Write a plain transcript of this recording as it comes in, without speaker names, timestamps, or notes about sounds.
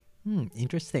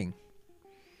Interesting.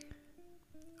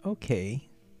 Okay.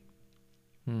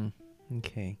 Hmm.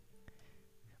 Okay.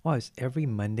 Oh, it's every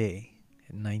Monday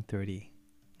at 9:30.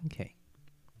 Okay.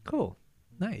 Cool.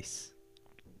 Nice.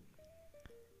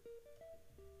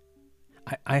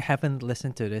 I haven't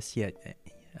listened to this yet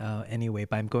anyway,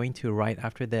 but I'm going to right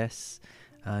after this.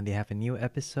 They have a new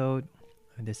episode.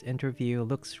 This interview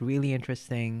looks really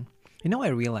interesting. I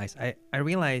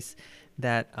realize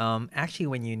that actually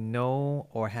when you know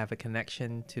or have a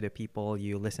connection to the people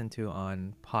you listen to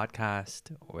on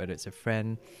podcast, or whether it's a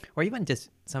friend or even just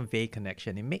some vague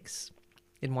connection, it makes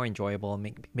it more enjoyable,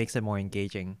 makes it more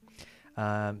engaging.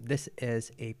 This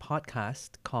is a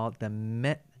podcast called the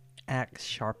Met Axe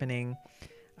Sharpening.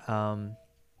 um,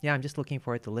 yeah, I'm just looking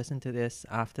forward to listen to this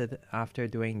after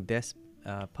doing this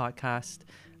podcast.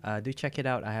 Do check it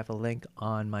out. I have a link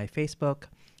on my Facebook.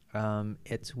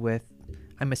 It's with,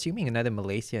 I'm assuming, another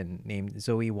Malaysian named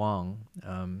Zoe Wong.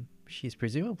 She's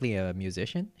presumably a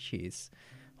musician. She's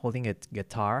holding a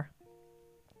guitar.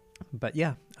 But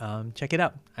yeah, check it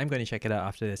out. I'm going to check it out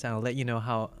after this, and I'll let you know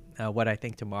how what I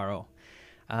think tomorrow.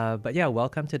 But yeah,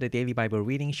 welcome to the Daily Bible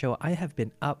Reading Show. I have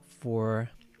been up for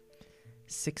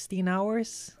 16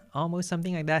 hours, almost,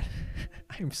 something like that.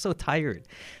 I'm so tired,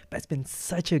 but it's been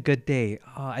such a good day.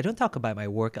 I don't talk about my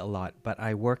work a lot, but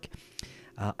I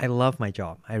love my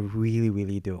job. I really,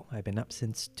 really do. I've been up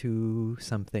since 2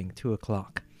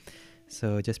 o'clock.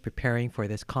 So just preparing for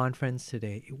this conference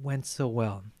today. It went so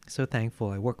well. So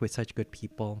thankful. I work with such good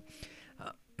people.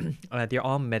 They're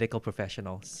all medical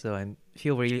professionals, so I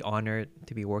feel really honored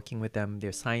to be working with them.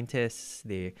 They're scientists.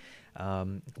 They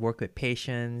work with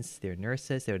patients. They're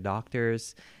nurses. They're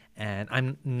doctors, and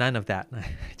I'm none of that. I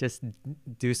just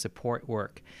do support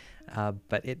work,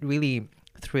 but it really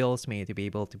thrills me to be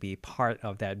able to be part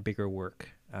of that bigger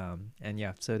work. And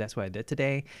yeah, so that's what I did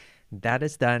today. That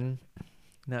is done.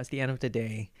 Now it's the end of the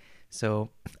day,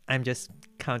 so I'm just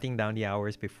counting down the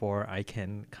hours before I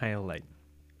can kind of like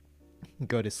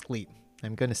go to sleep.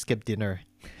 I'm gonna skip dinner.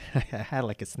 I had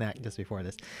like a snack just before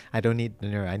this. I don't need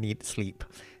dinner, I need sleep.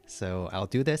 So I'll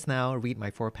do this now, read my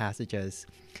 4 passages,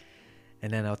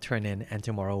 and then I'll turn in, and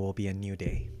tomorrow will be a new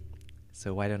day.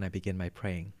 So why don't I begin by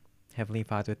praying? Heavenly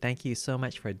Father, thank you so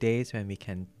much for days when we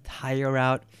can tire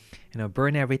out,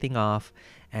 burn everything off,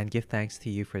 and give thanks to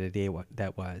you for the day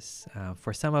that was.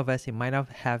 For some of us, it might not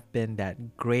have been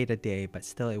that great a day, but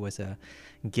still it was a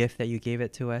gift that you gave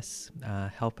it to us.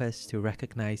 Help us to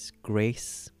recognize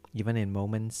grace, even in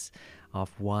moments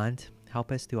of want. Help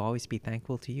us to always be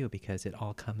thankful to you, because it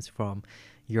all comes from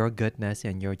your goodness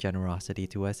and your generosity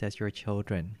to us as your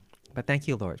children. But thank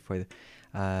you, Lord,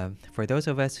 for those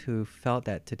of us who felt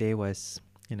that today was,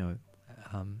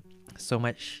 so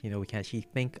much, we can actually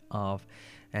think of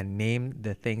and name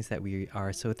the things that we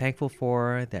are so thankful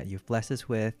for, that you've blessed us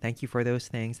with. Thank you for those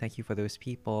things. Thank you for those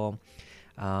people.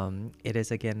 It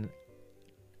is, again,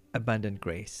 abundant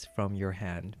grace from your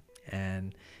hand.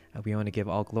 And we want to give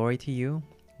all glory to you.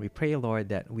 We pray, Lord,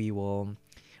 that we will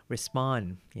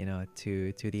respond,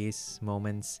 to these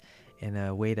moments in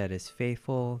a way that is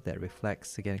faithful, that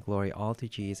reflects, again, glory all to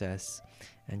Jesus,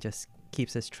 and just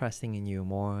keeps us trusting in you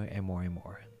more and more and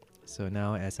more. So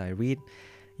now, as I read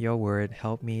your word,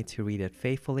 help me to read it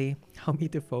faithfully. Help me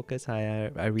to focus. I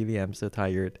really am so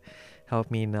tired. Help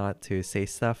me not to say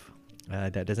stuff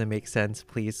that doesn't make sense.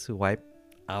 Please wipe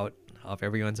out of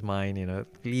everyone's mind.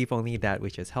 Leave only that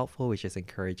which is helpful, which is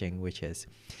encouraging, which is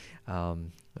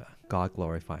God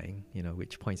glorifying.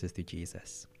 Which points us to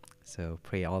Jesus. So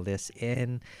pray all this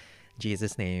in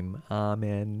Jesus' name.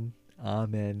 Amen.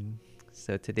 Amen.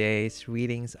 So today's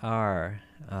readings are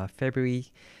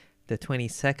February the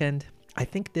 22nd. I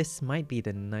think this might be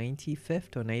the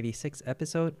 95th or 96th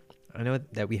episode. I know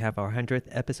that we have our 100th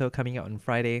episode coming out on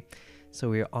Friday. So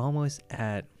we're almost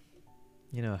at,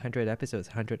 100 episodes,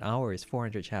 100 hours,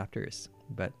 400 chapters.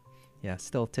 But yeah,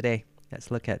 still today, let's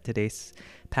look at today's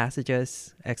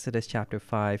passages. Exodus chapter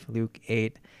 5, Luke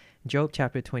 8, Job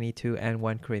chapter 22, and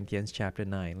 1 Corinthians chapter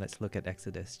 9. Let's look at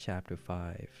Exodus chapter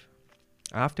 5.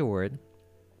 Afterward,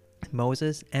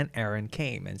 Moses and Aaron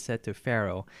came and said to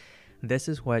Pharaoh, "This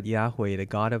is what Yahweh, the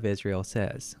God of Israel,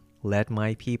 says. Let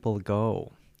my people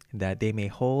go, that they may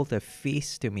hold a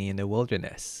feast to me in the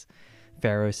wilderness."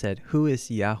 Pharaoh said, "Who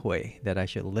is Yahweh, that I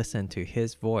should listen to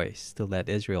his voice to let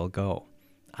Israel go?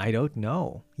 I don't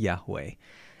know Yahweh,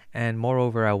 and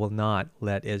moreover, I will not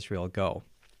let Israel go."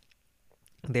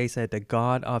 They said, "The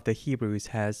God of the Hebrews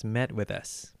has met with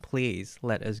us. Please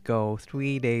let us go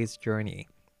 3 days' journey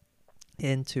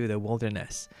into the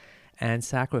wilderness and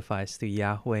sacrifice to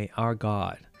Yahweh our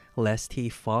God, lest he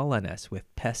fall on us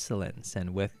with pestilence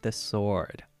and with the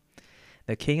sword."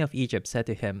 The king of Egypt said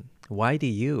to him, "Why do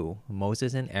you,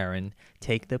 Moses and Aaron,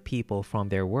 take the people from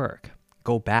their work?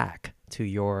 Go back to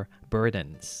your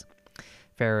burdens."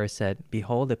 Pharaoh said,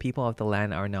 "Behold, the people of the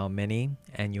land are now many,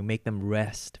 and you make them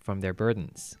rest from their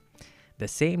burdens." The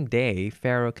same day,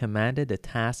 Pharaoh commanded the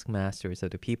taskmasters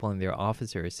of the people and their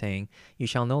officers, saying, "You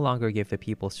shall no longer give the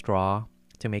people straw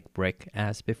to make brick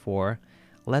as before.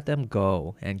 Let them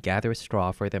go and gather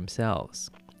straw for themselves.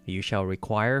 You shall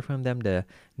require from them the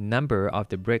number of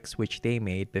the bricks which they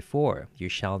made before. You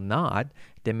shall not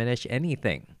diminish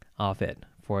anything of it,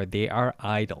 for they are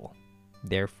idle."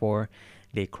 Therefore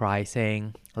they cry,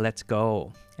 saying, "Let's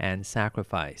go and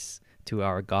sacrifice to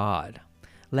our God.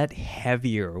 Let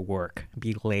heavier work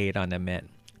be laid on the men,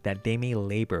 that they may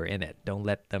labor in it. Don't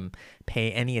let them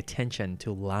pay any attention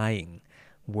to lying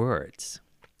words."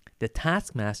 The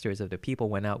taskmasters of the people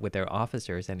went out with their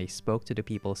officers, and they spoke to the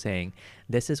people, saying,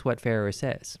 "This is what Pharaoh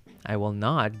says. I will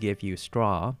not give you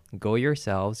straw. Go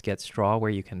yourselves, get straw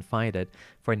where you can find it,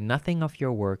 for nothing of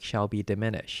your work shall be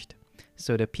diminished."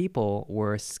 So the people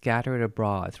were scattered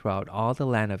abroad throughout all the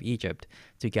land of Egypt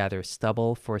to gather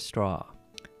stubble for straw.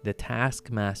 The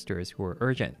taskmasters were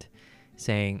urgent,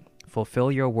 saying,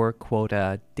 "Fulfill your work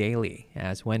quota daily,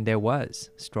 as when there was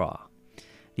straw."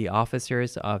 The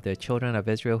officers of the children of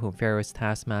Israel, whom Pharaoh's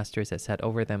taskmasters had set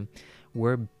over them,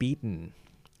 were beaten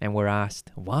and were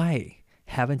asked, "Why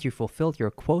haven't you fulfilled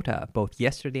your quota both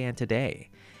yesterday and today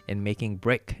in making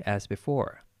brick as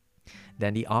before?"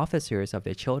 Then the officers of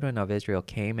the children of Israel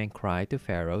came and cried to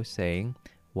Pharaoh, saying,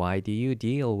 "Why do you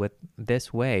deal with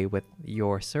this way with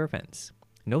your servants?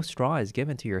 No straw is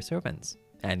given to your servants."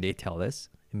 And they tell us,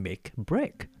 "Make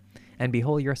brick. And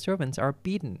behold, your servants are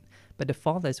beaten, but the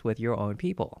fault is with your own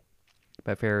people."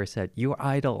 But Pharaoh said, "You're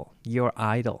idle, you're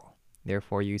idle.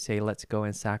 Therefore you say, 'Let's go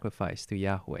and sacrifice to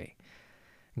Yahweh.'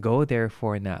 Go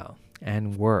therefore now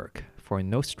and work, for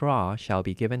no straw shall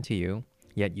be given to you,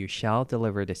 yet you shall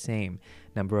deliver the same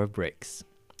number of bricks."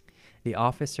 The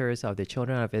officers of the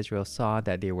children of Israel saw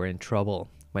that they were in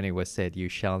trouble when it was said, "You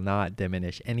shall not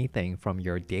diminish anything from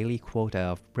your daily quota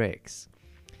of bricks."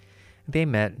 They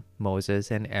met Moses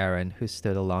and Aaron, who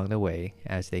stood along the way.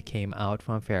 As they came out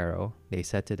from Pharaoh, they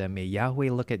said to them, "May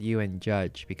Yahweh look at you and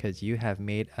judge, because you have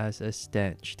made us a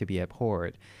stench to be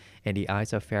abhorred in the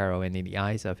eyes of Pharaoh and in the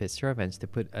eyes of his servants, to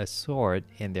put a sword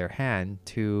in their hand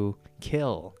to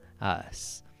kill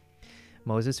us."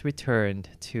 Moses returned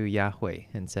to Yahweh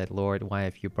and said, "Lord, why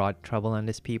have you brought trouble on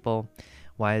this people?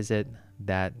 Why is it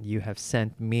that you have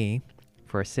sent me?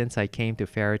 For since I came to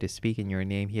Pharaoh to speak in your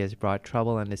name, he has brought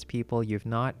trouble on this people. You've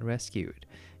not rescued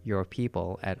your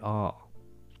people at all."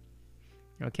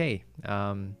 Okay,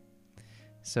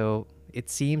 so it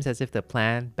seems as if the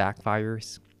plan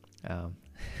backfires.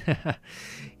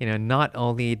 Not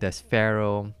only does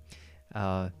Pharaoh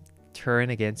turn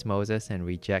against Moses and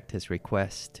reject his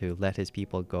request to let his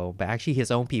people go, but actually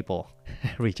his own people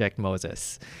reject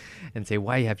Moses and say,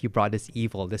 "Why have you brought this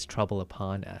evil, this trouble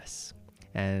upon us?"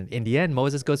 And in the end,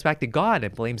 Moses goes back to God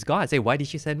and blames God. Say, "Why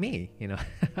did you send me?"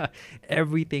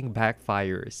 Everything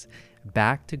backfires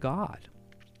back to God.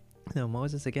 So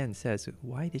Moses again says,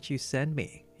 "Why did you send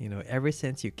me? Ever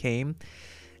since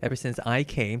I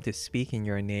came to speak in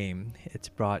your name, it's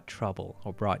brought trouble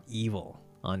or brought evil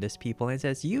on this people." And it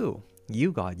says, you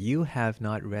God, you have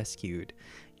not rescued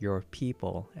your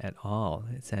people at all.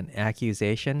 It's an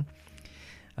accusation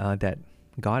that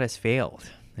God has failed,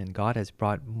 and God has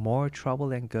brought more trouble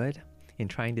than good in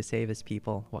trying to save his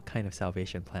people. What kind of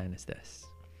salvation plan is this?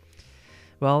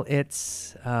 Well,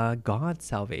 it's God's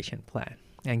salvation plan.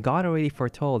 And God already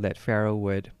foretold that Pharaoh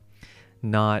would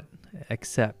not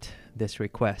accept this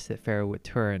request, that Pharaoh would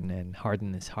turn and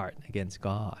harden his heart against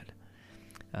God.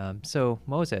 So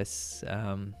Moses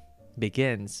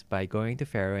begins by going to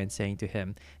Pharaoh and saying to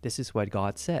him, "This is what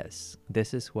God says.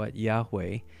 This is what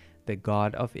Yahweh, the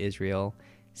God of Israel,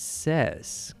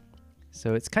 says."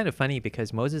 So it's kind of funny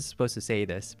because Moses is supposed to say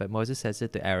this, but Moses says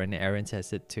it to Aaron, and Aaron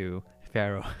says it to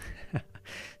Pharaoh.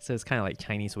 So it's kind of like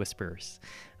Chinese whispers,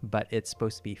 but it's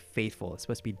supposed to be faithful. It's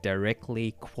supposed to be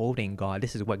directly quoting God.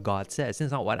 This is what God says.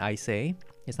 It's not what I say.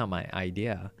 It's not my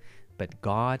idea, but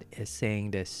God is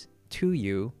saying this to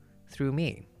you through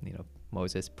me.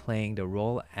 Moses playing the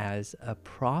role as a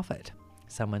prophet,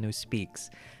 someone who speaks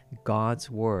God's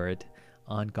word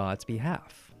on God's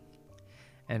behalf.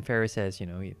 And Pharaoh says,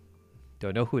 you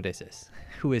don't know who this is.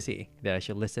 Who is he that I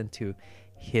should listen to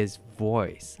his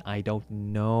voice? I don't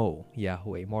know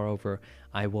Yahweh. Moreover,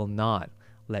 I will not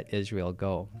let Israel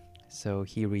go. So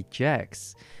he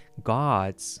rejects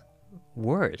God's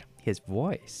word, his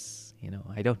voice.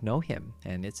 I don't know him.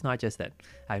 And it's not just that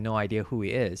I have no idea who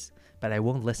he is, but I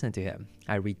won't listen to him.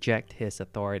 I reject his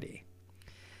authority.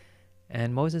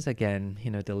 And Moses again,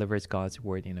 delivers God's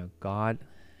word. God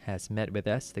has met with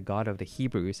us. The God of the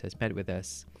Hebrews has met with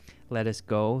us. Let us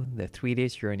go the 3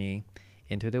 days journey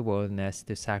into the wilderness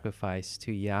to sacrifice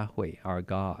to Yahweh, our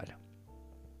God.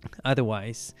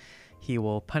 Otherwise, he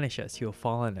will punish us. He will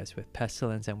fall on us with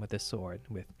pestilence and with the sword,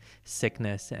 with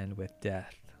sickness and with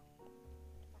death.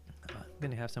 I'm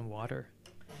going to have some water.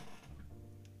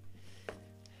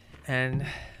 And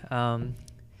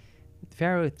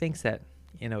Pharaoh thinks that,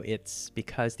 it's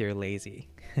because they're lazy.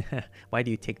 Why do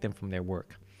you take them from their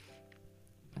work?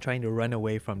 Trying to run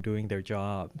away from doing their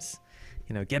jobs.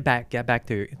 Get back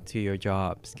to your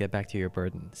jobs. Get back to your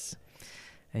burdens.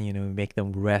 And, make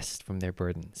them rest from their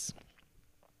burdens.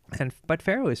 But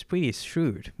Pharaoh is pretty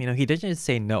shrewd. He doesn't just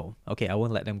say no. Okay, I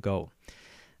won't let them go.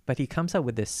 But he comes up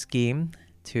with this scheme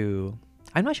to...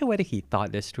 I'm not sure whether he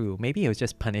thought this through. Maybe he was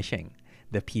just punishing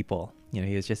the people.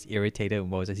 He was just irritated with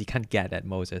Moses. He can't get at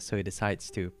Moses, so he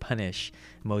decides to punish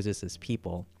Moses'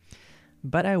 people.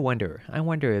 But I wonder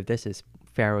if this is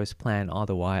Pharaoh's plan all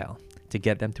the while, to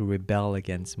get them to rebel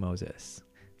against Moses.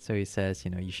 So he says,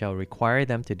 you shall require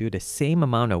them to do the same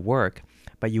amount of work,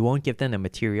 but you won't give them the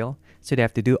material. So they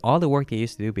have to do all the work they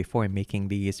used to do before making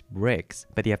these bricks,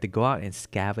 but they have to go out and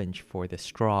scavenge for the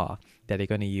straw that they're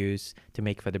going to use to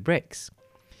make for the bricks.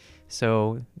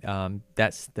 So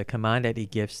that's the command that he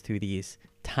gives to these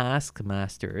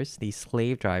taskmasters, these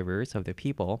slave drivers of the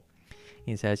people.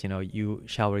 He says, you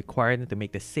shall require them to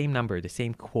make the same number, the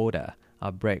same quota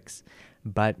of bricks,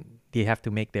 but they have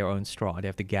to make their own straw. They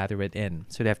have to gather it in.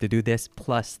 So they have to do this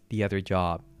plus the other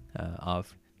job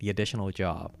of the additional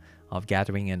job of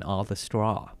gathering in all the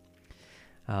straw.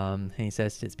 And he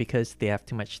says it's because they have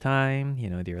too much time,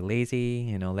 they're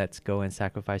lazy, let's go and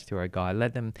sacrifice to our God.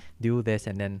 Let them do this,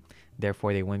 and then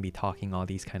therefore they won't be talking all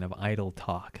these kind of idle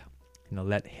talk.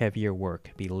 Let heavier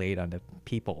work be laid on the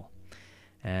people,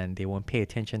 and they won't pay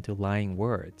attention to lying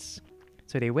words.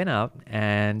 So they went out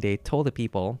and they told the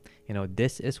people,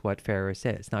 this is what Pharaoh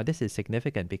says. Now this is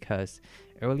significant because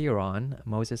earlier on,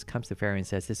 Moses comes to Pharaoh and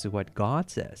says, this is what God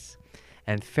says.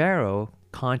 And Pharaoh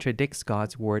contradicts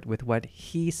God's word with what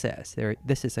he says.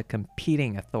 This is a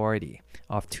competing authority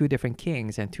of two different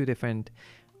kings and two different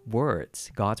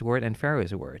words, God's word and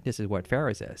Pharaoh's word. This is what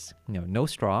Pharaoh says. No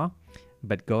straw,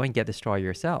 but go and get the straw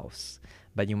yourselves.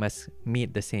 But you must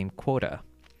meet the same quota.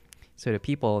 So the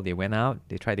people, they went out,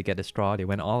 they tried to get the straw. They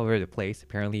went all over the place.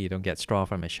 Apparently, you don't get straw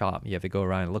from a shop. You have to go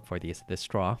around and look for this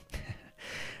straw.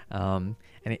 And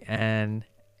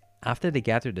after they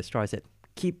gathered the straw, I said,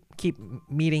 keep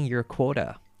meeting your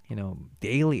quota,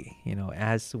 daily,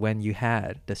 as when you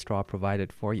had the straw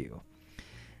provided for you.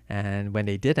 And when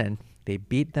they didn't, they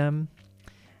beat them.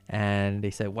 And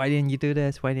they said, why didn't you do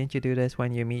this? Why didn't you do this? Why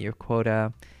didn't you meet your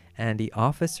quota? And the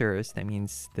officers, that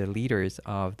means the leaders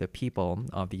of the people,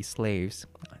 of these slaves,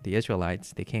 the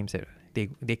Israelites,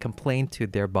 they complained to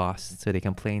their boss. So they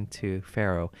complained to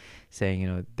Pharaoh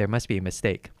saying, there must be a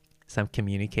mistake, some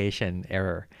communication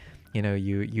error.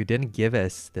 You didn't give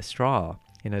us the straw.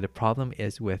 The problem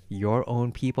is with your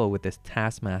own people, with the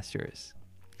taskmasters.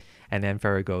 And then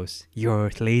Pharaoh goes, you're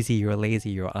lazy,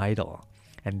 you're idle.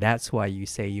 And that's why you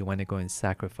say you want to go and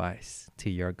sacrifice to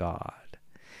your God.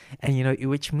 And,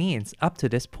 which means up to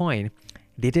this point,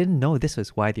 they didn't know this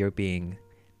was why they were being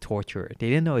tortured. They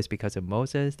didn't know it's because of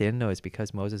Moses. They didn't know it's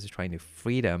because Moses is trying to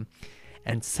free them.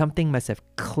 And something must have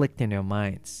clicked in their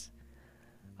minds.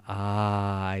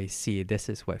 I see. This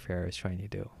is what Pharaoh is trying to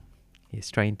do. He's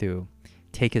trying to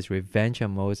take his revenge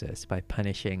on Moses by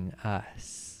punishing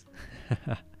us.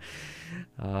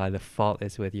 The fault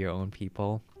is with your own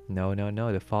people. No.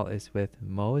 The fault is with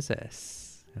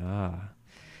Moses.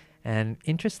 And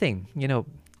interesting,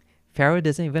 Pharaoh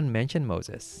doesn't even mention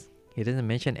Moses. He doesn't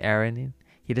mention Aaron.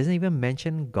 He doesn't even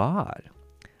mention God.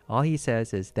 All he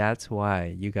says is, that's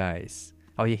why you guys...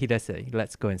 Oh, yeah, he does say,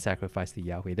 let's go and sacrifice to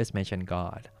Yahweh. He does mention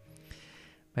God.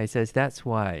 But he says, that's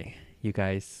why you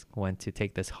guys want to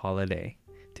take this holiday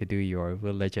to do your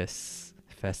religious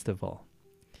festival.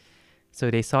 So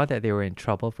they saw that they were in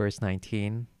trouble, verse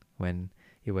 19, when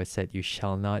it was said, you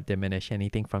shall not diminish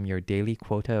anything from your daily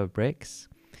quota of bricks.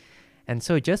 And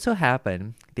so it just so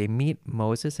happened, they meet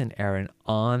Moses and Aaron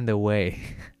on the way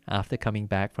after coming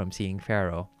back from seeing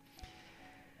Pharaoh.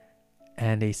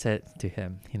 And they said to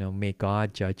him, may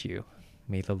God judge you.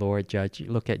 May the Lord judge you,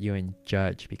 look at you and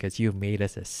judge, because you've made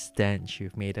us a stench.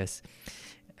 You've made us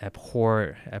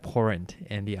abhorrent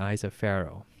in the eyes of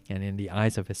Pharaoh and in the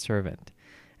eyes of his servant.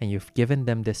 And you've given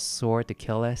them this sword to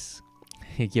kill us.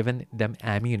 You've given them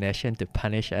ammunition to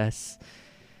punish us.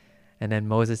 And then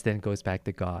Moses then goes back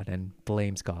to God and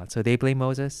blames God. So they blame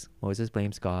Moses. Moses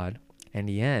blames God. In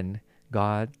the end,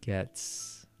 God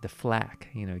gets the flack,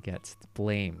 gets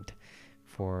blamed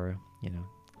for,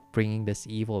 bringing this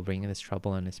evil, bringing this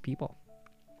trouble on his people.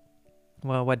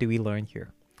 Well, what do we learn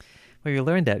here? Well, we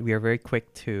learn that we are very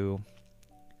quick to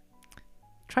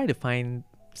try to find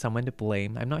someone to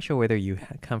blame. I'm not sure whether you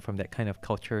come from that kind of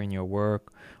culture in your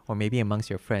work or maybe amongst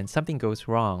your friends. Something goes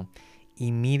wrong.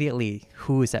 Immediately,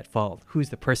 who is at fault? Who's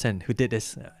the person who did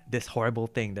this horrible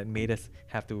thing that made us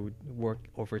have to work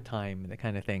overtime, that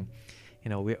kind of thing?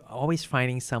 We're always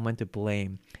finding someone to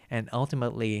blame. And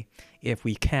ultimately, if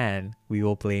we can, we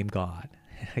will blame God.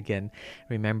 Again,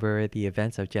 remember the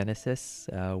events of Genesis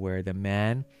where the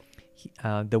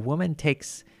woman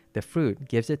takes the fruit,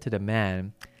 gives it to the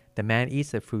man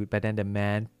eats the fruit, but then the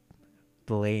man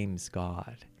blames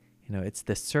God. It's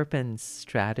the serpent's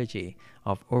strategy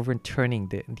of overturning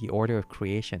the order of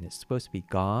creation. It's supposed to be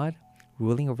God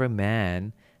ruling over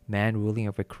man ruling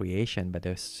over creation, but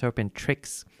the serpent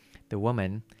tricks the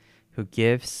woman who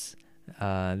gives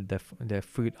the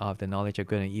fruit of the knowledge of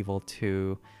good and evil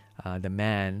to the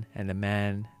man, and the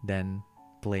man then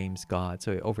blames God.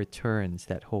 So it overturns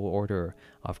that whole order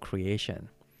of creation.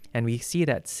 And we see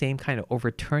that same kind of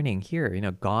overturning here.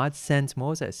 God sends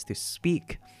Moses to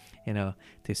speak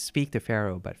to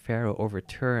Pharaoh, but Pharaoh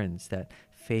overturns that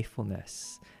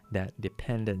faithfulness, that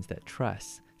dependence, that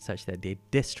trust, such that they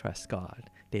distrust God.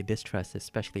 They distrust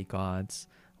especially God's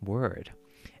word.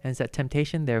 And it's that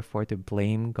temptation, therefore, to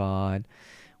blame God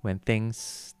when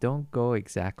things don't go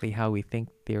exactly how we think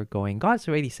they're going. God's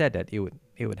already said that it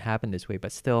would happen this way,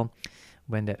 but still,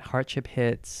 when that hardship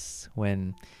hits,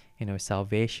 when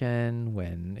salvation,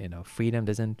 when freedom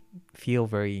doesn't feel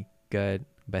very good,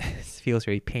 but it feels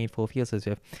very painful, feels as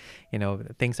if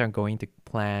things aren't going to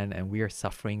plan and we are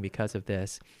suffering because of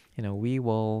this, we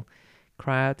will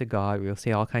cry out to God. We'll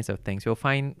say all kinds of things. We'll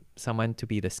find someone to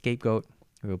be the scapegoat.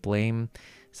 We'll blame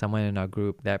someone in our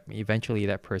group. That eventually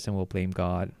that person will blame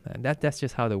God. And that's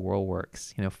just how the world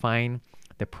works. Find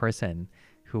the person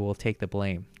who will take the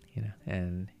blame.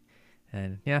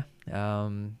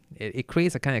 It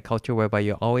creates a kind of culture whereby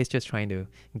you're always just trying to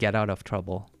get out of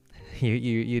trouble.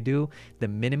 You do the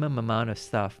minimum amount of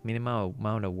stuff, minimum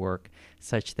amount of work,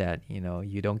 such that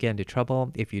you don't get into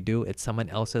trouble. If you do, it's someone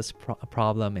else's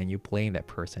problem, and you blame that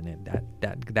person and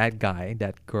that guy,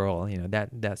 that girl.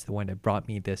 That's the one that brought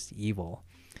me this evil.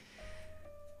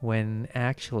 When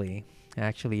actually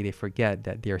they forget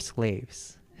that they're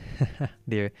slaves.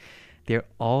 they're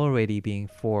already being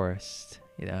forced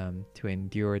to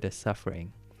endure the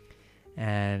suffering,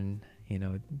 and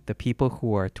the people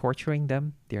who are torturing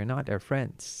them, they're not their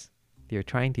friends. They're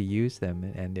trying to use them,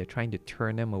 and they're trying to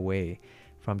turn them away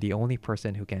from the only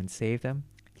person who can save them,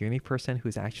 the only person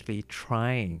who's actually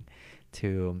trying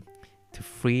to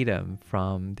free them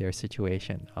from their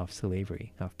situation of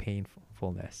slavery, of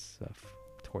painfulness, of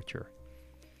torture.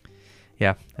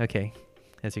 Yeah, okay.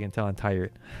 As you can tell, I'm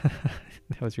tired.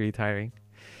 That was really tiring.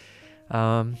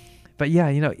 But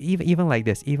yeah, even like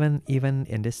this, even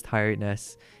in this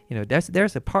tiredness,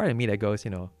 there's a part of me that goes,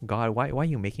 God, why are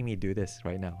you making me do this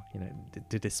right now?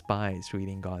 To despise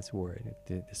reading God's word,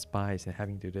 to despise and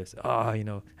having to do this.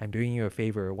 I'm doing you a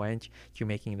favor. Why aren't you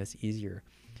making this easier?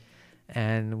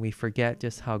 And we forget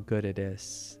just how good it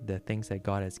is, the things that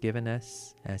God has given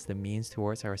us as the means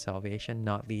towards our salvation,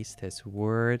 not least His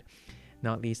word,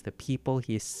 not least the people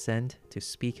He sent to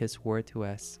speak His word to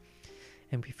us.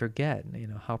 And we forget,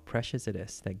 how precious it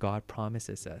is that God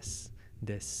promises us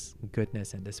this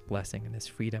goodness and this blessing and this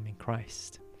freedom in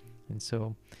Christ. And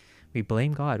so we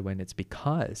blame God when it's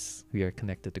because we are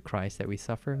connected to Christ that we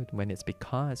suffer, when it's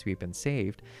because we've been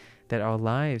saved, that our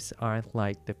lives aren't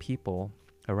like the people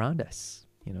around us.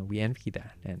 We envy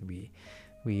that, and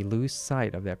we lose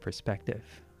sight of that perspective,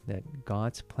 that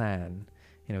God's plan,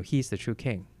 He's the true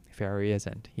king. Pharaoh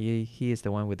isn't. He is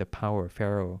the one with the power.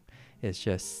 Pharaoh is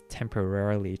just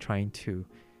temporarily trying to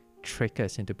trick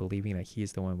us into believing that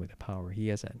He's the one with the power. He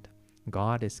isn't.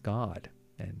 God is God,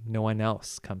 and no one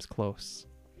else comes close.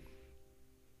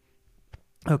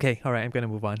 Okay, all right, I'm going to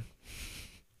move on.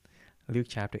 Luke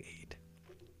chapter 8.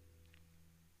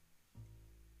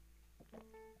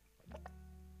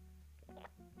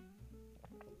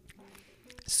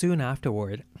 Soon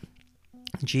afterward,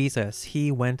 Jesus,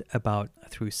 He went about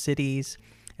through cities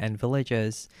and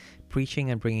villages,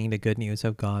 preaching and bringing the good news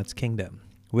of God's kingdom.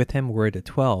 With Him were the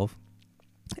 12,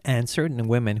 and certain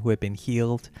women who had been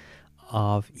healed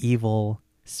of evil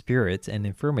spirits and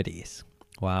infirmities.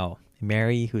 Wow.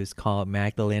 Mary, who is called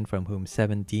Magdalene, from whom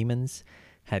 7 demons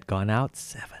had gone out.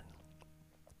 7.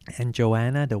 And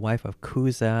Joanna, the wife of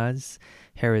Cusas,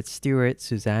 Herod's steward,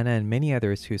 Susanna, and many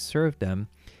others who served them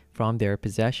from their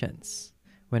possessions.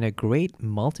 When a great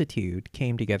multitude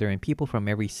came together and people from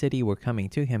every city were coming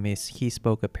to him, he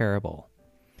spoke a parable.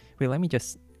 Wait, let me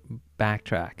just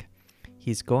backtrack.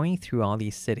 He's going through all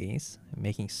these cities,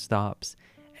 making stops,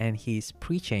 and he's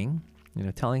preaching,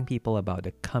 telling people about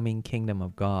the coming kingdom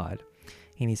of God.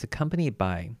 And he's accompanied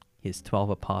by his 12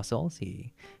 apostles.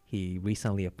 He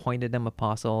recently appointed them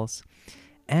apostles.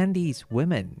 And these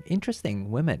women,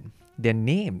 interesting women, they're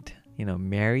named,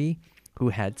 Mary, who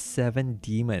had 7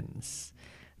 demons.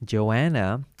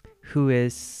 Joanna, who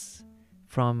is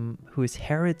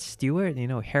Herod's steward.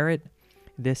 Herod,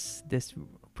 this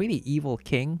pretty evil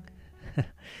king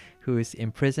who is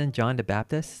imprisoned John the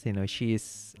Baptist. She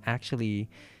is actually,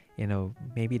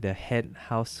 maybe the head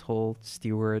household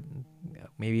steward.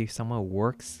 Maybe someone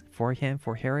works for him,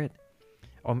 for Herod.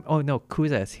 Oh no,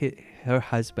 Cusas, her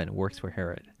husband, works for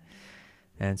Herod.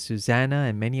 And Susanna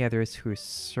and many others who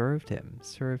served him.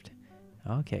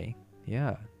 Okay,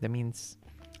 yeah, that means,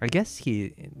 I guess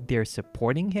they're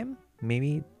supporting him,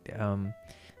 maybe,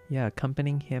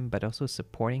 accompanying him, but also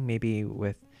supporting, maybe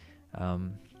with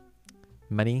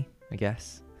money, I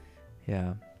guess.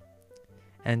 Yeah.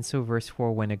 And so verse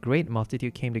 4, when a great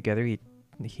multitude came together,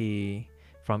 he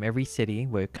from every city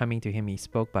were coming to him, he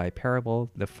spoke by parable.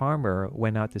 The farmer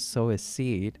went out to sow his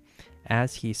seed.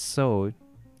 As he sowed,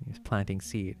 he was planting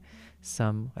seed.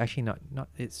 Some, actually not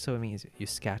it so means you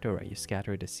scatter, right? You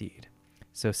scatter the seed.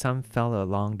 So some fell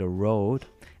along the road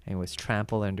and was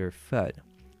trampled underfoot,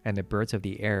 and the birds of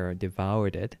the air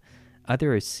devoured it.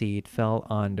 Other seed fell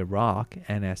on the rock,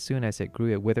 and as soon as it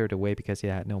grew, it withered away because it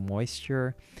had no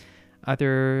moisture.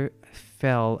 Other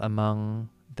fell among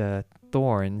the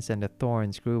thorns, and the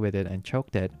thorns grew with it and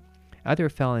choked it. Other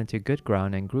fell into good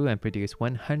ground and grew and produced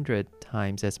 100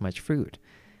 times as much fruit.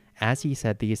 As he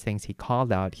said these things, he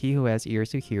called out, "He who has ears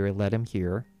to hear, let him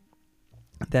hear."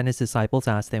 Then his disciples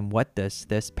asked him, "What does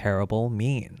this parable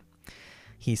mean?"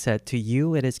 He said, "To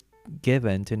you it is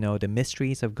given to know the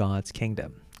mysteries of God's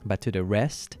kingdom, but to the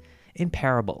rest in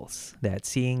parables, that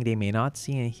seeing they may not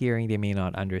see and hearing they may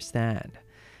not understand."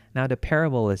 Now the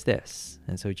parable is this,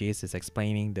 and so Jesus is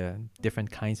explaining the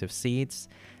different kinds of seeds.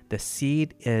 The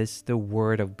seed is the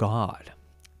word of God.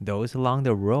 Those along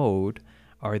the road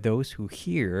are those who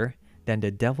hear. Then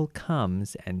the devil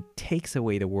comes and takes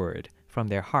away the word from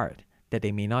their heart, that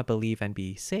they may not believe and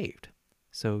be saved.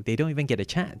 So they don't even get a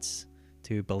chance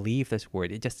to believe this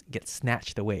word. It just gets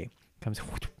snatched away. It comes,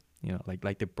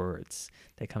 like the birds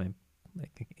that come in,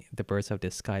 like the birds of the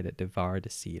sky that devour the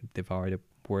seed, devour the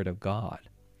word of God.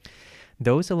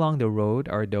 Those along the road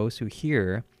are those who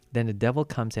hear. Then the devil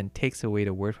comes and takes away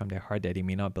the word from their heart, that they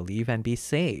may not believe and be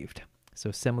saved.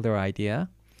 So similar idea.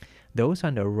 Those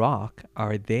on the rock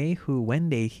are they who, when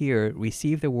they hear,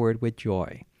 receive the word with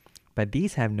joy. But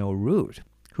these have no root,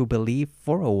 who believe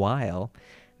for a while,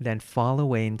 then fall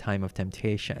away in time of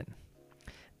temptation.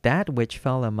 That which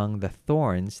fell among the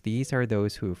thorns, these are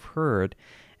those who have heard,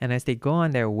 and as they go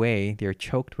on their way, they are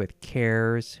choked with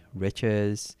cares,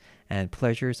 riches, and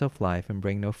pleasures of life, and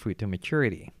bring no fruit to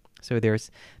maturity. So there's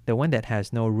the one that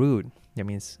has no root. That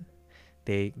means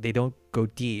they don't go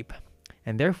deep,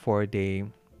 and therefore they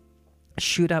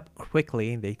shoot up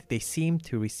quickly. They seem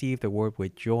to receive the word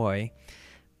with joy,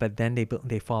 but then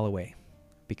they fall away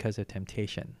because of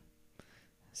temptation.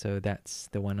 So that's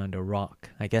the one on the rock,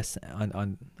 I guess,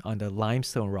 on the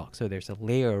limestone rock. So there's a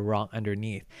layer of rock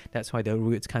underneath. That's why the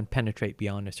roots can't penetrate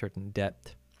beyond a certain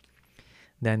depth.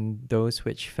 Then those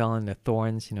which fell in the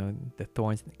thorns, the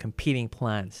thorns, competing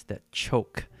plants that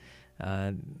choke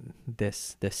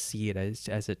this seed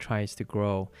as it tries to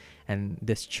grow. And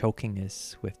this choking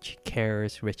is with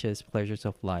cares, riches, pleasures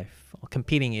of life,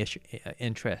 competing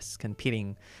interests,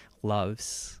 competing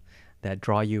loves that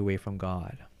draw you away from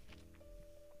God.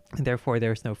 And therefore,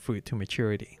 there's no fruit to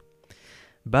maturity.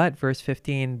 But verse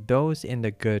 15, those in the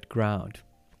good ground,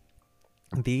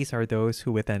 these are those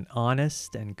who with an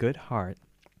honest and good heart,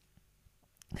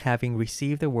 having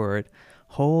received the word,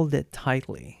 hold it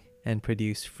tightly and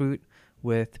produce fruit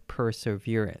with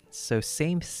perseverance. So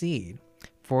same seed,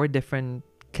 4 different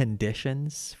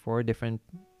conditions, 4 different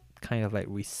kind of like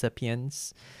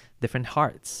recipients, different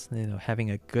hearts,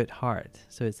 having a good heart.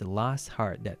 So it's the last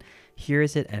heart that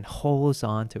hears it and holds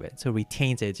on to it. So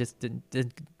retains it. It just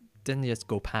didn't just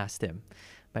go past him,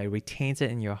 but it retains it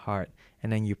in your heart.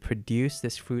 And then you produce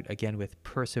this fruit again with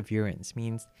perseverance.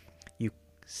 Means you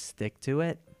stick to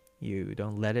it. You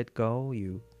don't let it go.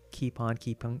 You keep on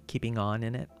keeping on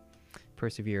in it.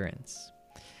 Perseverance.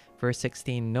 Verse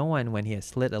 16, no one, when he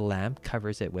has lit a lamp,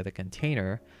 covers it with a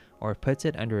container or puts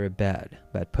it under a bed,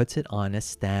 but puts it on a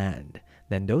stand.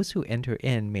 Then those who enter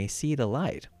in may see the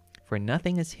light. For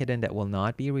nothing is hidden that will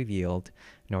not be revealed,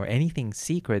 nor anything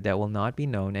secret that will not be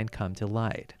known and come to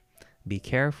light. Be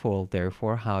careful,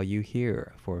 therefore, how you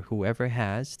hear, for whoever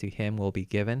has, to him will be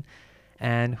given,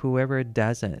 and whoever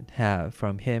doesn't have,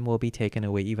 from him will be taken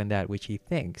away even that which he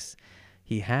thinks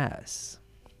he has.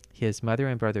 His mother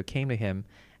and brother came to him,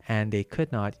 and they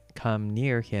could not come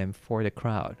near him for the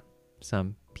crowd.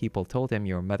 Some people told him,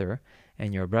 "Your mother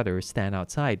and your brothers stand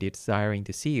outside, desiring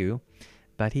to see you."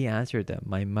 But he answered them,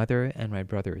 "My mother and my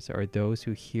brothers are those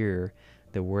who hear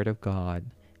the word of God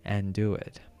and do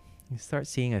it." You start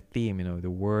seeing a theme, the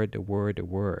word, the word, the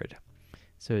word.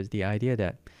 So it's the idea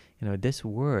that, this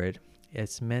word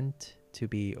is meant to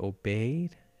be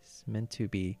obeyed, it's meant to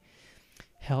be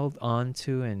held on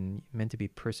to and meant to be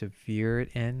persevered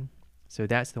in. So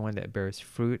that's the one that bears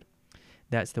fruit.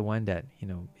 That's the one that,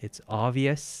 it's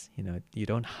obvious, you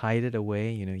don't hide it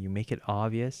away, you make it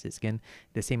obvious. It's again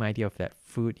the same idea of that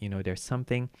fruit, there's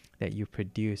something that you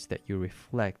produce, that you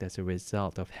reflect as a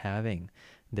result of having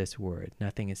this word.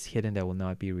 Nothing is hidden that will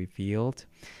not be revealed.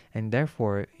 And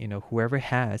therefore, whoever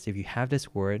has, if you have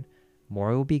this word,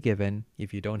 more will be given.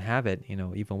 If you don't have it,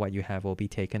 even what you have will be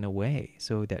taken away.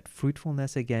 So that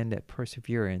fruitfulness, again, that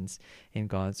perseverance in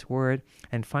God's word,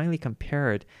 and finally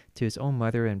compared to his own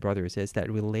mother and brothers, is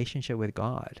that relationship with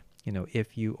God.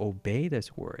 If you obey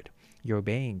this word, you're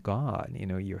obeying God,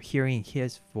 you're hearing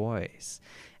his voice.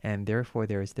 And therefore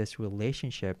there is this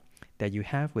relationship that you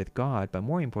have with God, but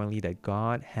more importantly, that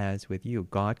God has with you.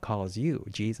 God calls you,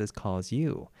 Jesus calls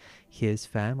you, his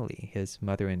family, his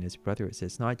mother and his brothers.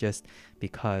 It's not just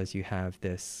because you have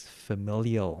this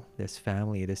familial, this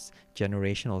family, this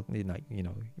generational,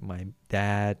 my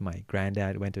dad, my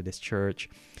granddad went to this church,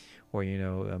 or,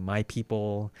 my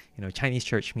people, Chinese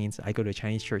church means I go to a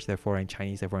Chinese church, therefore I'm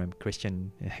Chinese, therefore I'm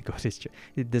Christian, I go to this church.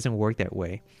 It doesn't work that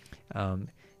way.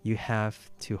 You have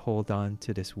to hold on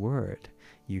to this word.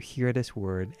 You hear this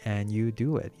word and you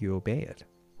do it. You obey it.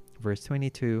 Verse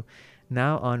 22,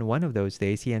 now on one of those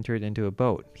days he entered into a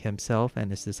boat, himself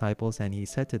and his disciples, and he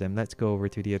said to them, let's go over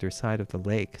to the other side of the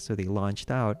lake. So they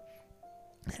launched out.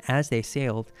 As they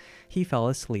sailed, he fell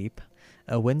asleep.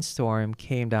 A windstorm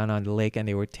came down on the lake, and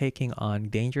they were taking on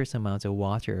dangerous amounts of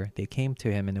water. They came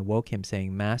to him and awoke him,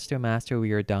 saying, Master, Master,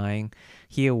 we are dying.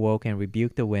 He awoke and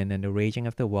rebuked the wind and the raging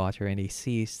of the water, and they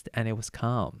ceased, and it was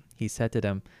calm. He said to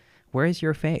them, where is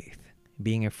your faith?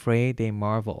 Being afraid, they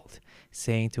marveled,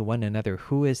 saying to one another,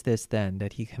 who is this then,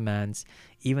 that he commands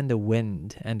even the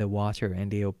wind and the water,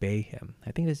 and they obey him?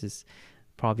 I think this is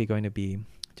probably going to be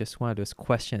just one of those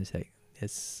questions that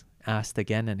is asked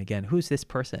again and again. Who's this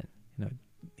person?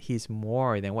 He's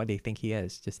more than what they think he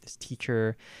is. Just this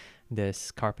teacher,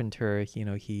 this carpenter,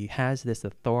 he has this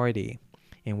authority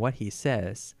in what he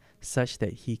says, such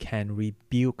that he can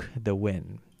rebuke the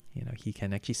wind. He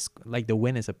can actually, like the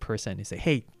wind is a person. He say,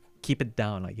 hey, keep it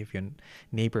down. Like if your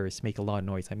neighbors make a lot of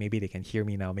noise, like maybe they can hear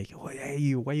me now, make,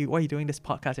 hey, why are you doing this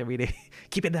podcast every day?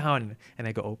 Keep it down. And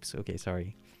I go, oops, okay,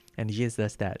 sorry. And Jesus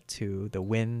does that to the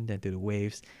wind and to the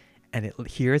waves. And it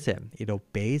hears him, it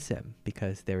obeys him,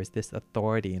 because there is this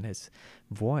authority in his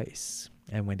voice.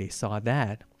 And when they saw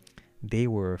that, they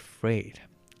were afraid.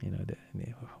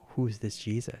 Who is this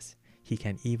Jesus? He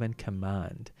can even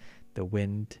command the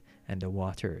wind and the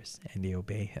waters, and they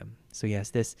obey him. So he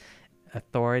has this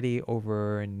authority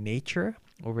over nature,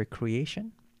 over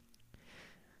creation.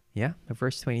 Yeah,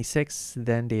 verse 26,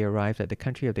 then they arrived at the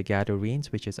country of the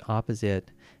Gadarenes, which is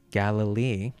opposite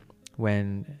Galilee.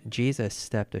 When Jesus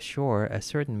stepped ashore, a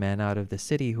certain man out of the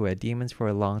city who had demons for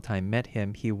a long time met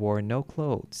him. He wore no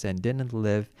clothes and didn't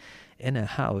live in a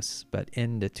house, but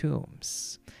in the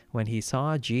tombs. When he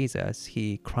saw Jesus,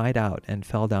 he cried out and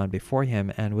fell down before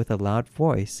him, and with a loud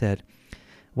voice said,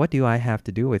 what do I have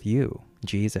to do with you,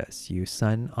 Jesus, you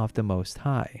Son of the Most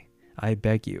High? I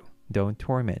beg you, don't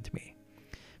torment me.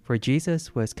 For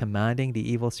Jesus was commanding the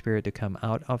evil spirit to come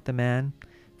out of the man.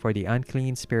 For the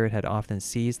unclean spirit had often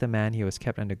seized the man. He was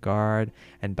kept under guard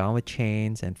and bound with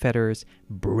chains and fetters,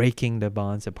 breaking the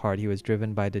bonds apart. He was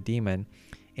driven by the demon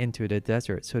into the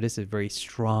desert. So this is a very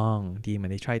strong demon.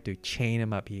 They tried to chain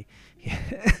him up. He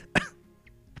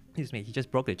excuse me, he just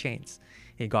broke the chains.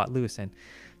 He got loose. And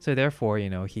so therefore,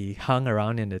 he hung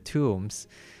around in the tombs.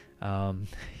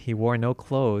 He wore no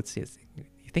clothes. You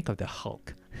think of the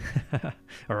Hulk.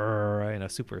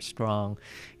 Super strong,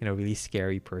 really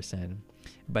scary person.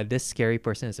 But this scary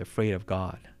person is afraid of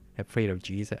God, afraid of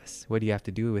Jesus. What do you have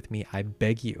to do with me? I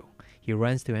beg you. He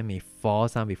runs to him. He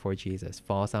falls down before Jesus,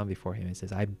 falls down before him and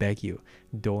says, I beg you,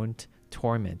 don't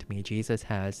torment me. Jesus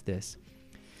has this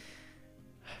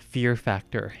fear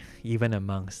factor even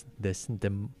amongst this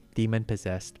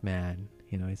demon-possessed man,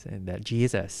 that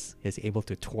Jesus is able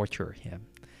to torture him.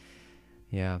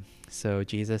 Yeah. So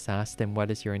Jesus asked him,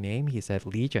 "What is your name?" He said,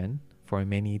 "Legion, for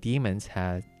many demons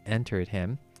had entered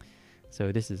him."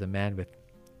 So this is a man with,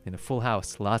 full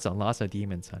house, lots and lots of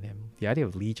demons on him. The idea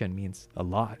of legion means a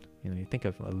lot. You think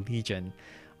of a legion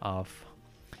of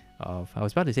I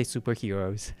was about to say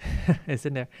superheroes,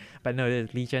 isn't there? But no,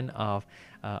 there's legion of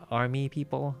army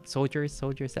people, soldiers.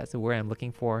 That's the word I'm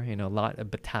looking for. A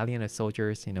battalion of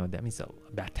soldiers. That means a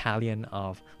battalion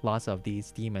of lots of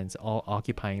these demons all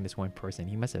occupying this one person.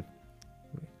 He must have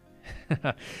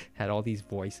had all these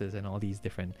voices and all these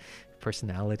different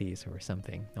personalities or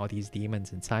something. All these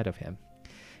demons inside of him.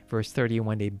 Verse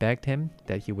 31, they begged him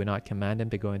that he would not command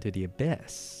them to go into the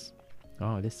abyss.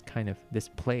 Oh, this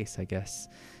place, I guess,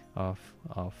 of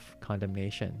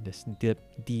condemnation, this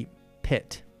deep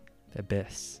pit,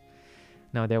 abyss.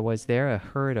 Now there was there a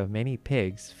herd of many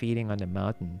pigs feeding on the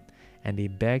mountain, and they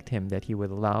begged him that he would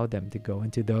allow them to go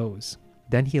into those.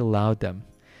 Then he allowed them.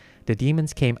 The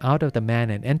demons came out of the man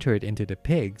and entered into the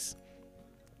pigs,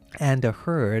 and the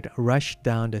herd rushed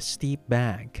down the steep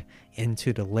bank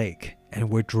into the lake and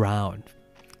were drowned.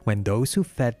 When those who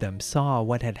fed them saw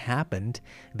what had happened,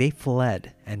 they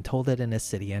fled and told it in the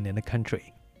city and in the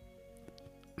country.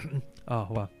 Oh,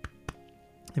 wow.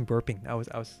 I'm burping. I was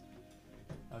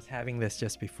having this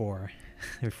just before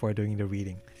doing the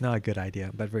reading. Not a good idea,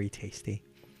 but very tasty.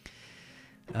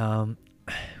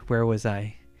 Where was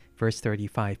I? Verse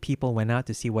 35. People went out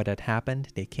to see what had happened.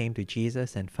 They came to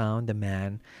Jesus and found the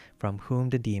man from whom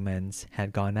the demons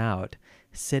had gone out,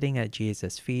 sitting at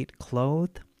Jesus' feet,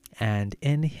 clothed and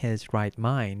in his right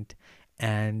mind,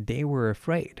 and they were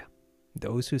afraid.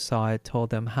 Those who saw it told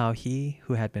them how he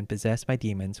who had been possessed by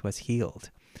demons was healed.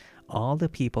 All the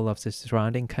people of the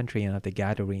surrounding country and of the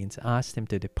Gadarenes asked him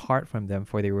to depart from them,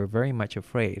 for they were very much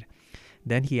afraid.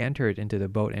 Then he entered into the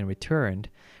boat and returned,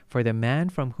 for the man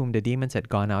from whom the demons had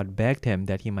gone out begged him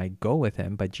that he might go with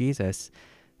him, but Jesus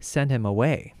sent him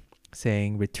away,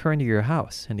 saying, "Return to your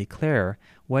house and declare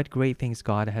what great things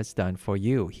God has done for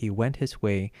you." He went his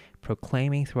way,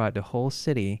 proclaiming throughout the whole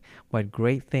city what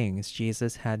great things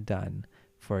Jesus had done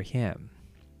for him.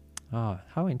 Oh,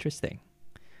 how interesting.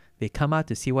 They come out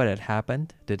to see what had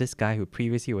happened to this guy who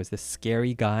previously was the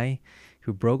scary guy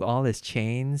who broke all his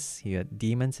chains. He had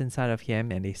demons inside of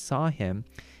him, and they saw him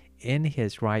in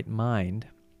his right mind.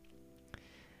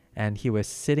 And he was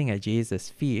sitting at Jesus'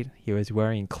 feet. He was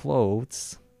wearing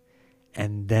clothes.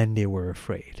 And then they were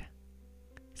afraid.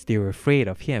 So they were afraid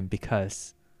of him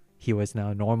because he was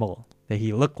now normal, that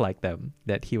he looked like them,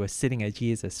 that he was sitting at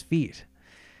Jesus' feet.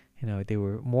 They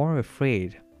were more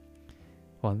afraid.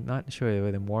 Well, not sure they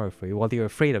were more afraid. Well, they were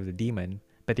afraid of the demon,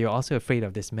 but they were also afraid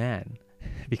of this man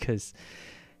because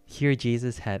here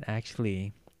Jesus had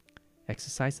actually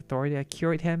exercised authority that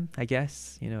cured him, I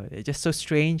guess. It's just so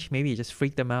strange. Maybe it just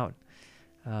freaked them out.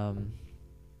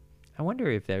 I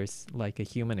wonder if there's like a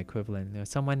human equivalent,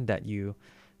 someone that you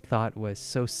thought was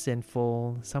so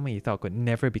sinful, someone you thought could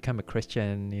never become a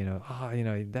Christian,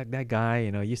 that guy,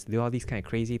 used to do all these kind of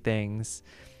crazy things.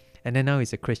 And then now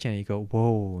he's a Christian and you go,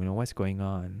 whoa, what's going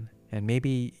on? And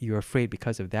maybe you're afraid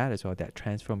because of that as well, that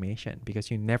transformation, because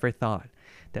you never thought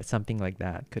that something like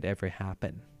that could ever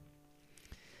happen.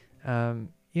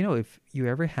 If you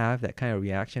ever have that kind of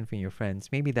reaction from your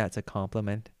friends, maybe that's a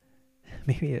compliment.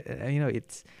 Maybe,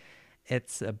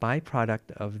 it's a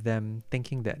byproduct of them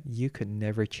thinking that you could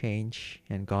never change,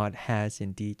 and God has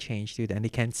indeed changed you, and they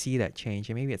can see that change.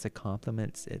 And maybe it's a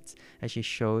compliment. It actually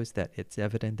shows that it's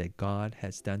evident that God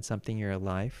has done something in your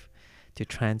life to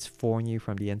transform you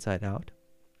from the inside out.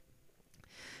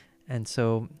 And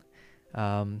so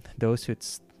those who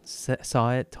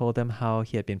saw it told them how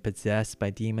he had been possessed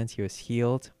by demons. He was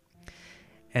healed.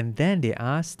 And then they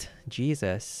asked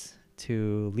Jesus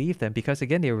to leave them because,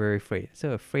 again, they were very afraid.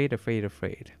 So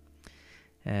afraid.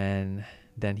 And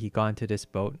then he got into this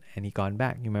boat and he gone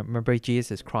back. You remember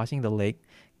Jesus is crossing the lake,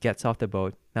 gets off the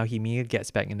boat. Now he immediately gets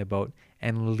back in the boat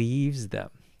and leaves them.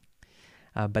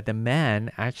 But the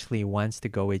man actually wants to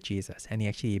go with Jesus, and he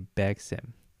actually begs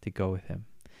him to go with him.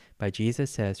 But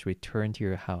Jesus says, "Return to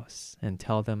your house and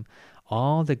tell them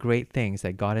all the great things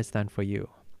that God has done for you."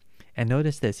 And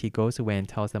notice this, he goes away and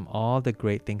tells them all the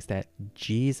great things that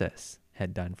Jesus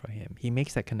had done for him. He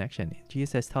makes that connection. Jesus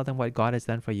says, tell them what God has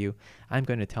done for you. I'm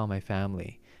going to tell my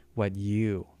family what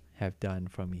you have done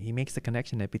for me. He makes the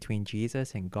connection that between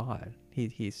Jesus and God. He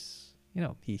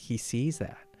sees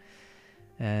that.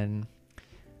 And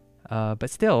but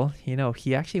still,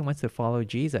 he actually wants to follow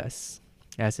Jesus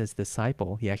as his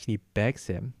disciple. He actually begs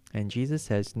him. And Jesus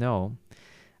says, no,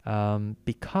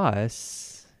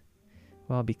 Because,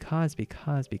 well, because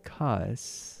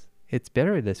it's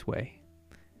better this way.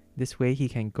 This way he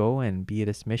can go and be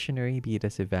this missionary, be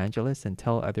this evangelist, and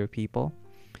tell other people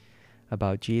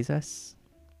about Jesus.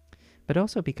 But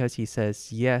also because he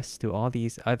says yes to all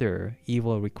these other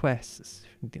evil requests.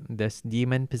 This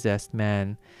demon-possessed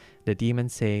man, the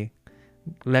demons say,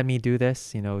 let me do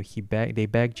this. They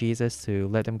beg Jesus to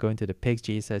let them go into the pigs.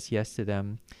 Jesus says yes to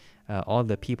them. All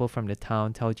the people from the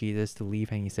town tell Jesus to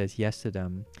leave, and he says yes to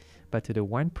them. But to the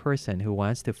one person who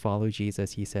wants to follow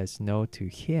Jesus, he says no to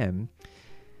him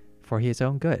for his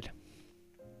own good.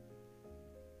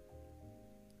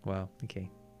 Wow, okay.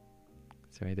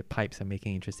 Sorry, the pipes are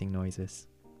making interesting noises.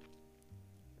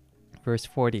 Verse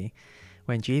 40,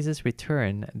 when Jesus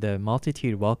returned, the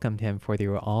multitude welcomed him, for they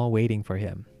were all waiting for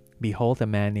him. Behold, a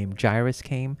man named Jairus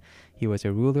came. He was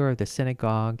a ruler of the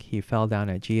synagogue. He fell down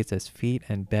at Jesus' feet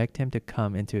and begged him to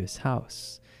come into his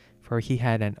house. For he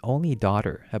had an only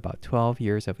daughter, about 12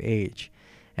 years of age,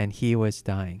 and he was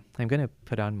dying. I'm going to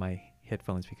put on my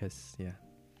headphones because, yeah.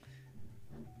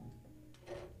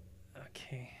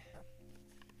 Okay.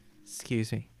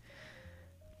 Excuse me.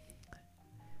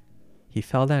 He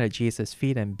fell down at Jesus'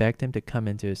 feet and begged him to come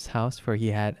into his house, for he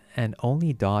had an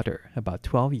only daughter, about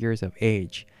 12 years of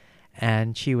age,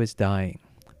 and she was dying.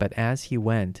 But as he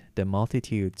went, the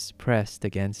multitudes pressed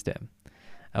against him.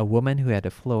 A woman who had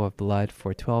a flow of blood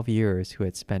for 12 years, who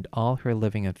had spent all her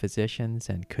living on physicians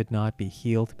and could not be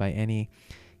healed by any,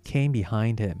 came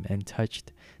behind him and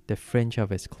touched the fringe of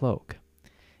his cloak.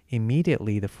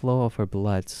 Immediately the flow of her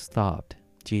blood stopped.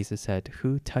 Jesus said,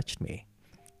 "Who touched me?"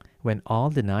 When all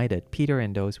denied it, Peter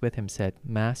and those with him said,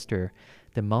 "Master,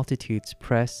 the multitudes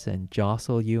press and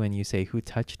jostle you, and you say, 'Who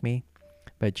touched me?'"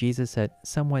 But Jesus said,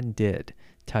 "Someone did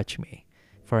touch me,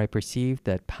 for I perceived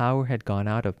that power had gone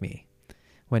out of me."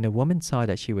 When the woman saw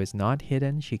that she was not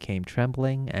hidden, she came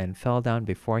trembling and fell down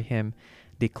before him,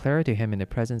 declared to him in the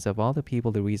presence of all the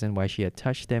people the reason why she had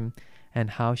touched him, and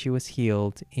how she was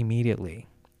healed immediately.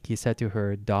 He said to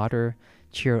her, "Daughter,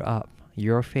 cheer up.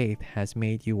 Your faith has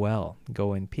made you well.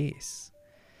 Go in peace."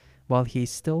 While he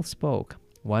still spoke,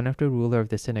 one of the ruler of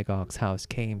the synagogue's house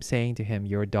came, saying to him,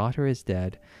 "Your daughter is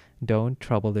dead. Don't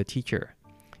trouble the teacher."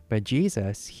 But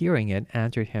Jesus, hearing it,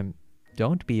 answered him,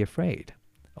 "Don't be afraid.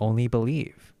 Only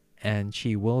believe, and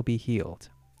she will be healed."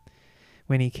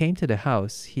 When he came to the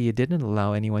house, he didn't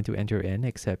allow anyone to enter in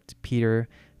except Peter,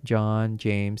 John,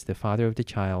 James, the father of the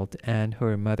child, and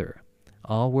her mother.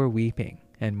 All were weeping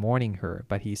and mourning her,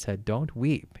 but he said, "Don't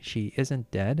weep. She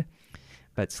isn't dead,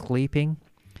 but sleeping."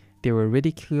 They were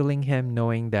ridiculing him,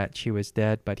 knowing that she was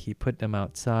dead, but he put them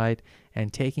outside,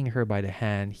 and taking her by the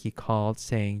hand, he called,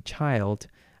 saying, "Child,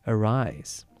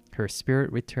 arise." Her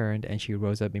spirit returned, and she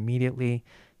rose up immediately.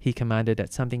 He commanded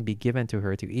that something be given to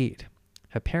her to eat.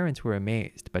 Her parents were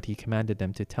amazed, but he commanded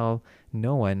them to tell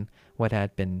no one what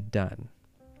had been done.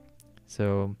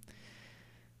 So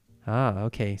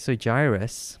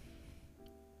Jairus,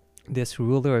 this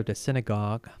ruler of the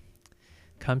synagogue,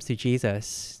 comes to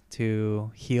Jesus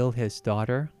to heal his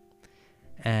daughter.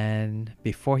 And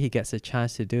before he gets a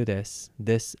chance to do this,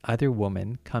 this other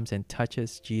woman comes and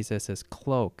touches Jesus'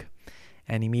 cloak,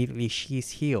 and immediately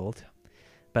she's healed.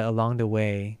 But along the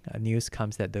way, news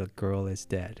comes that the girl is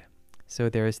dead. So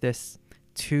there's this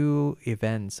two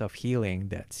events of healing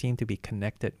that seem to be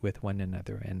connected with one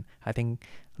another. And I think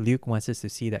Luke wants us to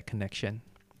see that connection.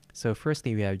 So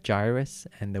firstly, we have Jairus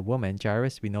and the woman.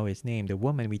 Jairus, we know his name. The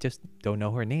woman, we just don't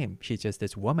know her name. She's just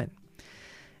this woman.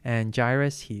 And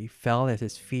Jairus, he fell at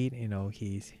his feet.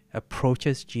 He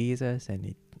approaches Jesus and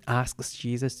he asks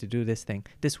Jesus to do this thing.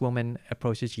 This woman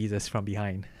approaches Jesus from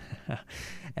behind.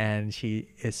 And she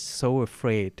is so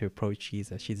afraid to approach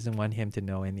Jesus. She doesn't want him to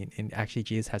know. And actually,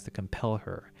 Jesus has to compel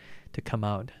her to come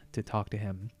out to talk to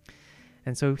him.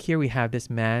 And so here we have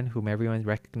this man whom everyone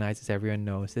recognizes, everyone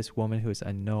knows, this woman who is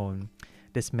unknown,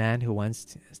 this man who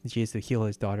wants Jesus to heal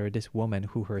his daughter, this woman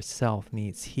who herself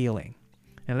needs healing.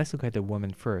 And let's look at the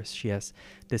woman first. She has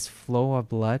this flow of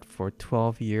blood for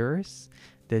 12 years.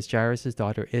 This Jairus'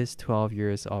 daughter is 12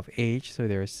 years of age, so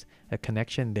there's a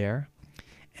connection there.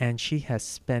 And she has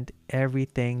spent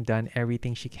done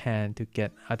everything she can to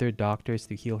get other doctors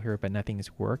to heal her, but nothing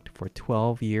has worked for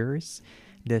 12 years.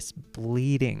 This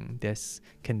bleeding, this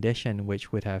condition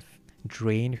which would have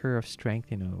drained her of strength,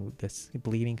 this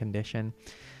bleeding condition,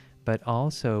 but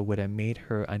also would have made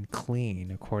her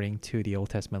unclean according to the Old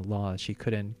Testament laws. She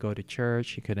couldn't go to church,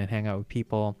 she couldn't hang out with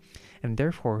people, and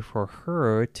therefore for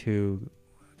her to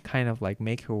kind of like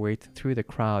make her way through the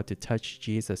crowd to touch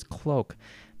Jesus' cloak,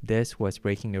 this was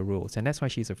breaking the rules. And that's why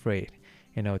she's afraid,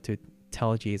 to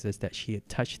tell Jesus that she had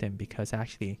touched him, because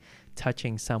actually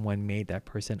touching someone made that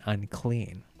person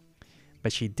unclean.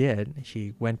 But she did.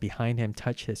 She went behind him,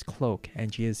 touched his cloak,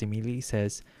 and Jesus immediately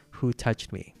says, "Who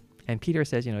touched me?" And Peter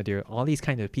says, there are all these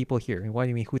kind of people here. What do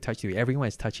you mean, who touched you? Everyone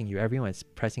is touching you. Everyone is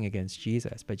pressing against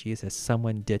Jesus. But Jesus says,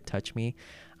 someone did touch me.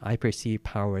 I perceive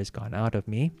power has gone out of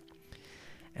me.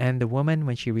 And the woman,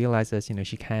 when she realizes,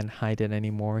 she can't hide it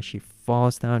anymore, she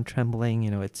falls down trembling,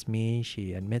 it's me.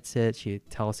 She admits it. She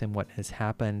tells him what has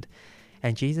happened.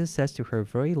 And Jesus says to her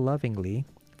very lovingly,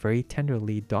 very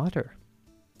tenderly, daughter.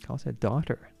 Calls her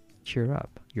daughter. Cheer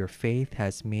up. Your faith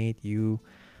has made you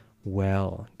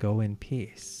well. Go in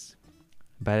peace.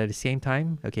 But at the same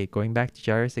time, going back to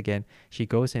Jairus again, she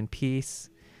goes in peace.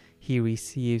 He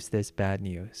receives this bad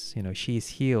news. She's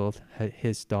healed.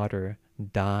 His daughter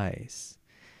dies.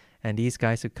 And these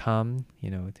guys who come,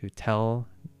 to tell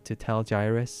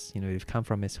Jairus, they've come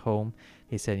from his home.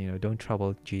 They said, don't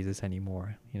trouble Jesus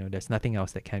anymore. There's nothing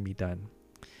else that can be done.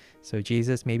 So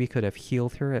Jesus maybe could have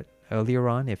healed her earlier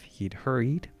on if he'd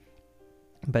hurried.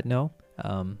 But no,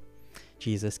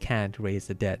 Jesus can't raise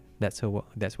the dead. That's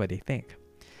what they think.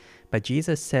 But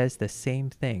Jesus says the same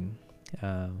thing.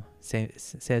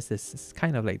 Says this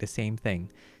kind of like the same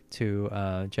thing to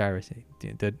Jairus,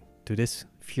 to this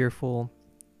fearful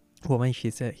woman. He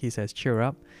says, cheer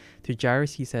up. To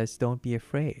Jairus, he says, don't be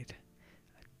afraid.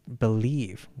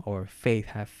 Believe, or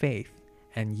have faith,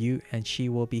 and she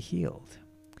will be healed.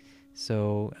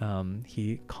 So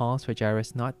he calls for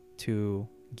Jairus not to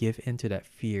give into that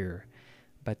fear,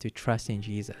 but to trust in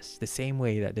Jesus, the same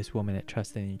way that this woman had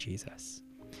trusted in Jesus.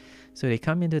 So they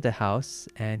come into the house,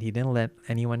 and he didn't let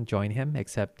anyone join him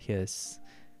except his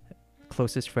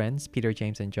closest friends, Peter,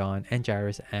 James, and John, and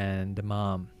Jairus and the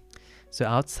mom. So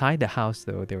outside the house,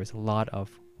 though, there was a lot of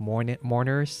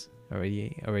mourners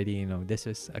already. This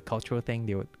is a cultural thing.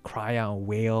 They would cry out and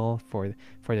wail for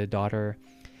the daughter.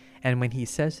 And when he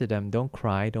says to them, don't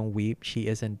cry, don't weep, she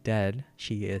isn't dead,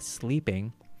 she is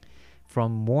sleeping,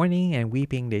 from mourning and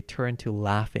weeping, they turn to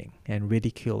laughing and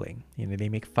ridiculing. They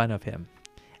make fun of him.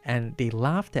 And they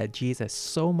laughed at Jesus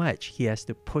so much, he has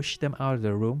to push them out of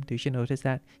the room. Did you notice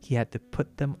that? He had to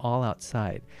put them all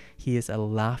outside. He is a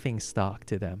laughing stock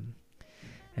to them.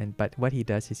 But what he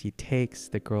does is he takes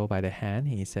the girl by the hand.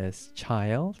 He says,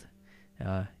 child,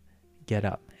 get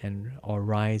up or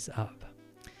rise up.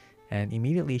 And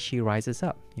immediately she rises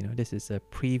up. This is a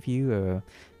preview,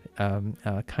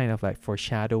 kind of like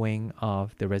foreshadowing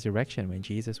of the resurrection, when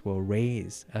Jesus will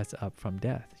raise us up from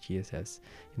death. Jesus says,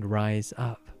 rise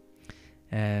up.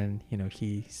 And,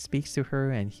 he speaks to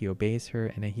her and he obeys her,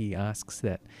 and then he asks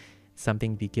that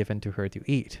something be given to her to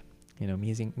eat.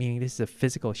 Meaning this is a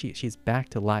physical, she's back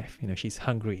to life. She's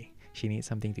hungry. She needs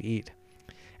something to eat.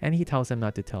 And he tells them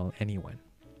not to tell anyone.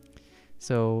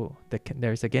 So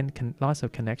there's again lots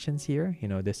of connections here.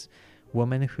 This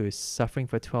woman who's suffering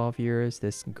for 12 years,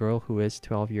 this girl who is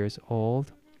 12 years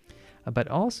old. But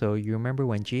also, you remember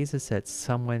when Jesus said,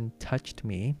 someone touched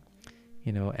me,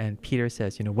 and Peter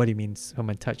says, what do you mean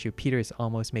someone touched you? Peter is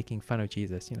almost making fun of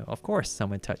Jesus. Of course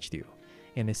someone touched you.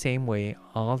 In the same way,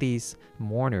 all these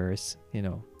mourners,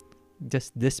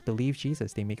 just disbelieve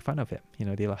Jesus. They make fun of him.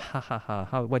 They're like, ha ha ha,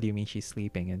 how, what do you mean she's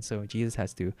sleeping? And so Jesus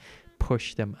has to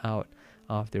push them out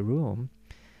of the room.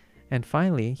 And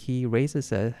finally, he raises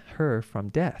her from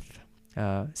death.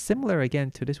 Similar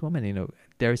again to this woman,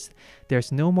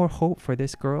 there's no more hope for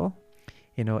this girl,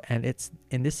 and it's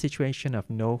in this situation of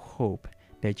no hope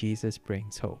that Jesus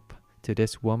brings hope to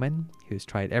this woman who's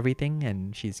tried everything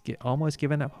and she's almost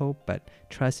given up hope, but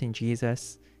trusts in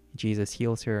Jesus. Jesus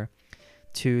heals her.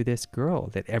 To this girl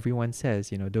that everyone says,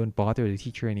 don't bother the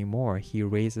teacher anymore. He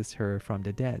raises her from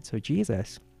the dead. So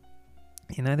Jesus,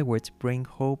 in other words, brings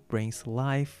hope, brings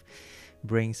life,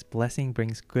 brings blessing,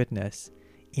 brings goodness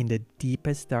in the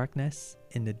deepest darkness,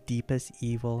 in the deepest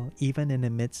evil, even in the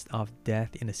midst of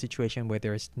death, in a situation where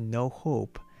there is no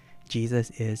hope. Jesus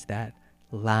is that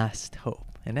last hope.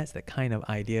 And that's the kind of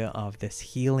idea of this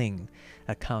healing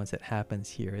accounts that happens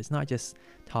here. It's not just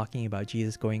talking about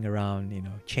Jesus going around,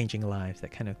 changing lives,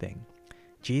 that kind of thing.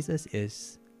 Jesus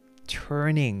is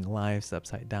turning lives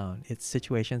upside down. It's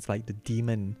situations like the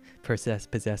demon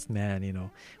possessed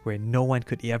man, where no one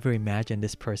could ever imagine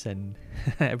this person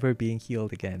ever being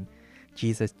healed again.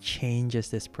 Jesus changes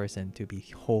this person to be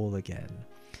whole again.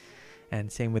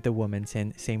 And same with the woman,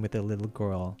 same with the little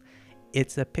girl.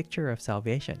 It's a picture of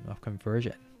salvation, of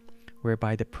conversion,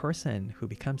 whereby the person who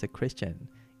becomes a Christian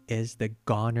is the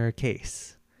goner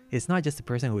case. It's not just the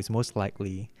person who is most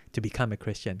likely to become a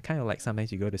Christian. Kind of like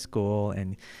sometimes you go to school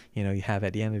and, you know, you have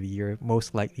at the end of the year,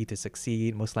 most likely to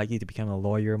succeed, most likely to become a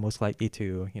lawyer, most likely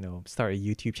to, you know, start a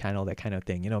YouTube channel, that kind of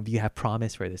thing. You know, you have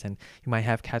promise for this, and you might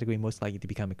have category most likely to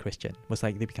become a Christian, most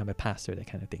likely to become a pastor, that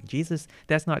kind of thing. Jesus,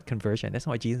 that's not conversion. That's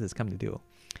not what Jesus has come to do.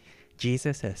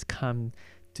 Jesus has come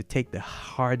to take the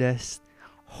hardest,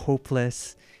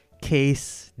 hopeless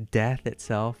case, death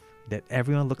itself, that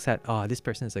everyone looks at, oh, this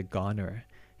person is a goner.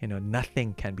 You know,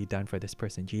 nothing can be done for this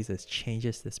person. Jesus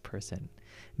changes this person,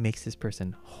 makes this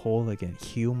person whole again,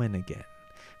 human again,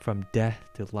 from death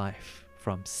to life,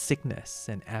 from sickness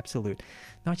and absolute,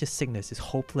 not just sickness, it's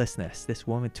hopelessness. This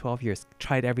woman, 12 years,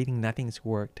 tried everything, nothing's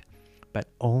worked, but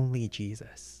only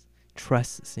Jesus,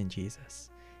 trusts in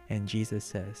Jesus. And Jesus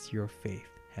says, your faith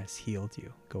has healed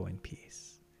you. Go in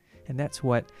peace. And that's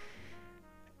what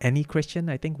any Christian,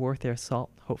 I think, worth their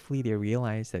salt, hopefully they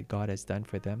realize that God has done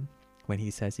for them. When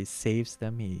he says he saves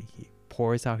them, he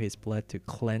pours out his blood to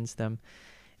cleanse them.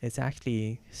 It's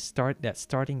actually that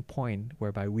starting point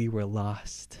whereby we were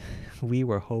lost. We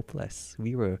were hopeless.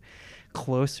 We were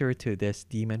closer to this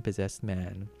demon-possessed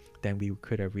man than we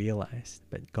could have realized.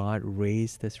 But God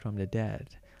raised us from the dead,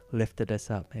 lifted us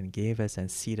up, and gave us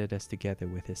and seated us together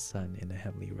with his Son in the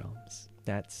heavenly realms.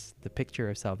 That's the picture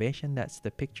of salvation. That's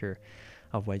the picture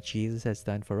of what Jesus has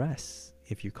done for us,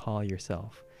 if you call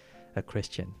yourself a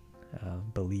Christian,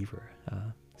 believer,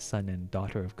 son and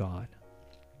daughter of God.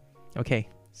 Okay,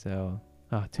 so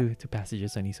two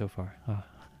passages only so far.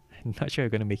 I'm not sure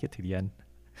I'm going to make it to the end.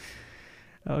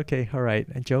 Okay, all right.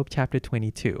 Job chapter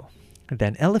 22.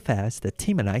 Then Eliphaz the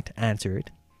Temanite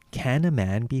answered, can a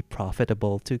man be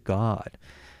profitable to God?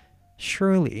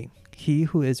 Surely he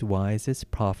who is wise is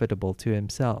profitable to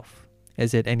himself.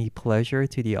 Is it any pleasure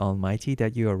to the Almighty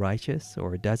that you are righteous,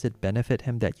 or does it benefit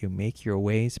him that you make your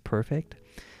ways perfect?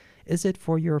 Is it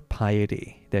for your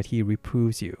piety that he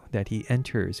reproves you, that he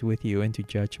enters with you into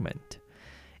judgment?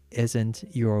 Isn't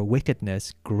your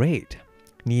wickedness great?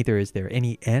 Neither is there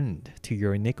any end to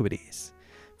your iniquities.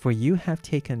 For you have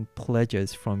taken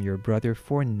pledges from your brother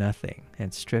for nothing,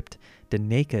 and stripped the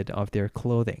naked of their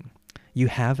clothing. You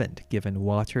haven't given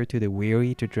water to the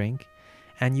weary to drink,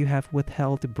 and you have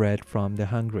withheld bread from the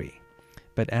hungry.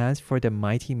 But as for the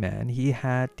mighty man, he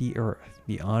had the earth.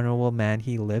 The honorable man,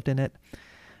 he lived in it.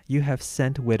 You have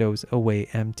sent widows away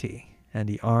empty, and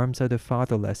the arms of the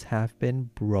fatherless have been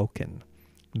broken.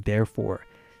 Therefore,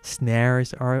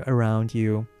 snares are around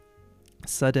you,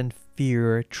 sudden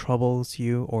fear troubles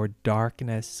you, or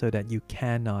darkness so that you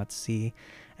cannot see,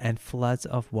 and floods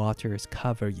of waters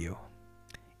cover you.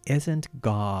 Isn't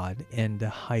God in the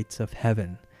heights of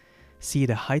heaven? See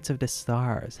the heights of the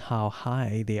stars, how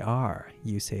high they are.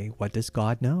 You say, what does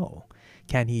God know?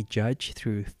 Can he judge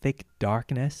through thick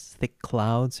darkness? Thick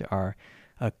clouds are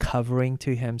a covering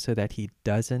to him so that he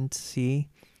doesn't see.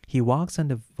 He walks on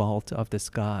the vault of the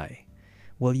sky.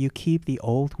 Will you keep the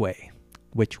old way,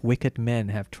 which wicked men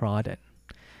have trodden,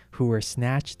 who were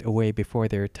snatched away before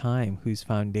their time, whose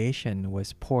foundation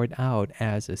was poured out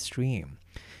as a stream,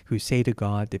 who say to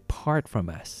God, depart from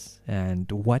us, and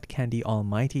what can the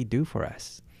Almighty do for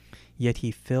us? Yet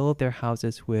he filled their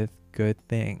houses with good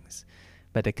things,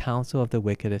 but the counsel of the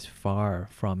wicked is far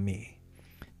from me.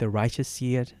 The righteous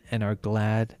see it and are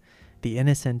glad. The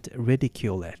innocent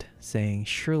ridicule it, saying,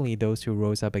 surely those who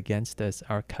rose up against us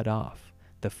are cut off.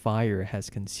 The fire has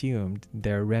consumed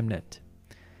their remnant.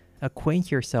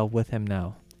 Acquaint yourself with him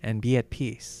now, and be at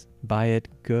peace. By it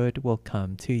good will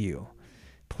come to you.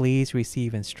 Please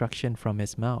receive instruction from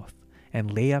his mouth,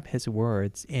 and lay up his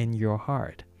words in your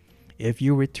heart. If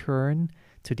you return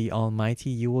to the Almighty,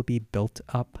 you will be built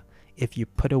up. If you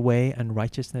put away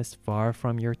unrighteousness far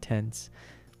from your tents,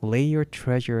 lay your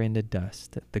treasure in the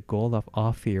dust, the gold of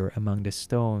Ophir among the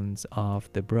stones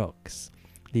of the brooks.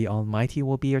 The Almighty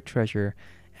will be your treasure,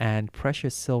 and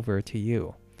precious silver to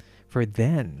you. For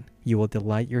then you will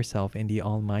delight yourself in the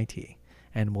Almighty,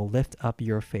 and will lift up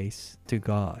your face to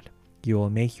God. You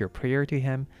will make your prayer to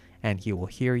him, and he will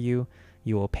hear you.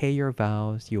 You will pay your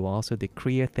vows. You will also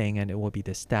decree a thing, and it will be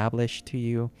established to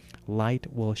you. Light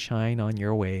will shine on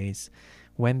your ways.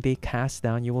 When they cast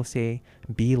down, you will say,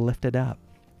 be lifted up.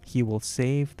 He will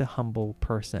save the humble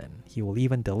person. He will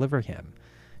even deliver him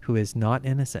who is not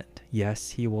innocent. Yes,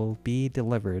 he will be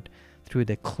delivered through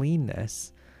the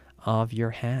cleanness of your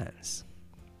hands.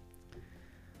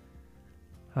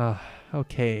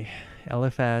 Okay,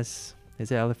 Eliphaz. Is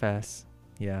it Eliphaz?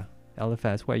 Yeah,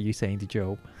 Eliphaz, what are you saying to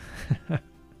Job?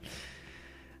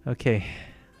 Okay,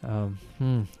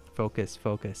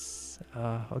 focus.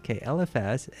 Okay,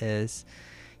 Eliphaz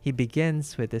he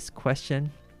begins with this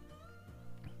question.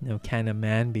 Can a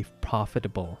man be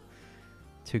profitable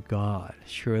to God?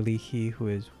 Surely he who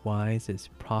is wise is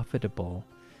profitable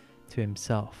to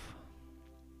himself.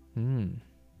 What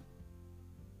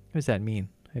does that mean?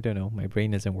 I don't know. My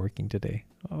brain isn't working today.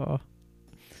 Oh.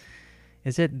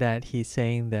 Is it that he's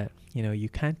saying that, you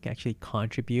can't actually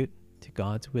contribute to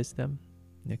God's wisdom?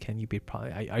 Can you be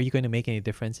are you going to make any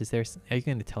difference? Are you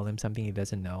going to tell him something he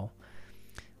doesn't know?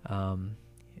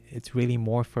 It's really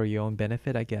more for your own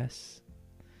benefit, I guess.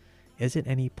 Is it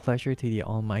any pleasure to the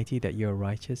Almighty that you're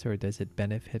righteous, or does it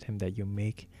benefit him that you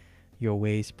make your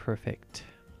ways perfect?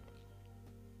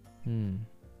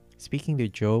 Speaking to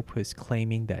Job, who's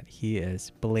claiming that he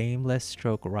is blameless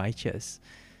stroke righteous,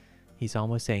 he's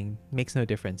almost saying, makes no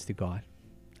difference to God.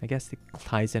 I guess it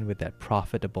ties in with that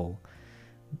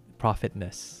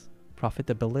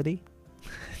profitability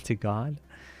to God.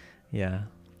 Yeah.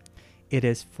 It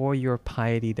is for your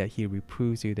piety that he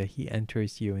reproves you, that he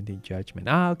enters you into judgment.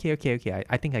 Okay.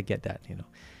 I think I get that,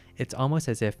 It's almost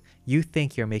as if you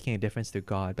think you're making a difference to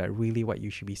God, but really what you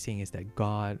should be seeing is that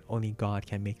only God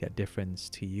can make that difference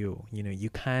to you. You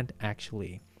can't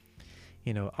actually,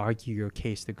 argue your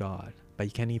case to God, but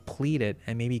you can plead it,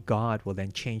 and maybe God will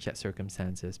then change that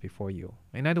circumstances before you.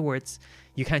 In other words,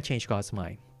 you can't change God's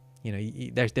mind.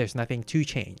 There's nothing to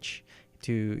change.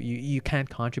 You can't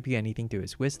contribute anything to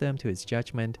his wisdom, to his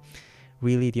judgment.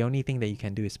 Really, the only thing that you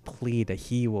can do is plead that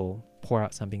he will pour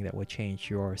out something that will change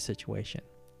your situation.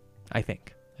 I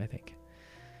think.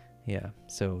 Yeah.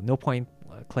 So no point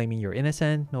claiming you're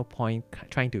innocent. No point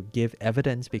trying to give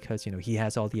evidence, because, he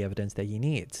has all the evidence that he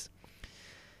needs.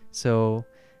 So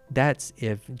that's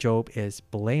if Job is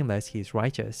blameless, he's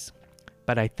righteous.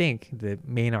 But I think the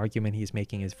main argument he's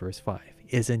making is verse 5.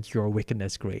 Isn't your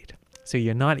wickedness great? So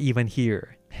you're not even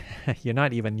here. You're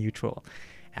not even neutral.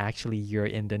 Actually, you're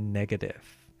in the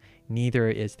negative. Neither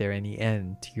is there any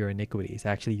end to your iniquities.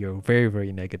 Actually, you're very,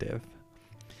 very negative.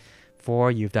 For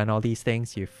you've done all these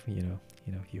things. You've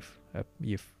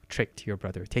tricked your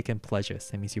brother, taken pleasures.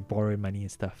 That means you borrowed money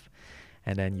and stuff,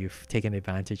 and then you've taken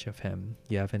advantage of him.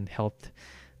 You haven't helped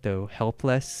the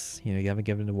helpless. You haven't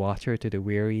given the water to the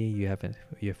weary.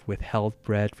 You've withheld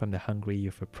bread from the hungry.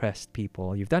 You've oppressed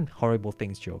people. You've done horrible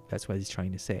things, Job. That's what he's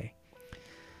trying to say.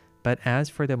 But as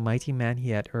for the mighty man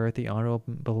he had earth, the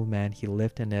honorable man he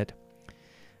lived in it,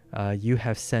 you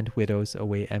have sent widows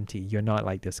away empty. You're not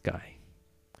like this guy.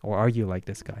 Or are you like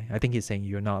this guy? I think he's saying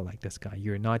you're not like this guy.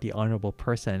 You're not the honorable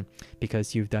person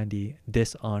because you've done the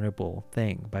dishonorable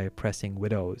thing by oppressing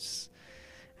widows,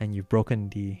 and you've broken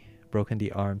the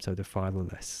arms of the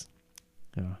fatherless.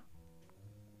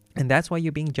 And that's why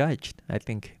you're being judged. I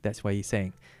think that's why he's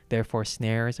saying. Therefore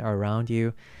snares are around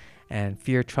you, and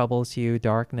fear troubles you,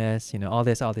 darkness, all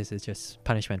this is just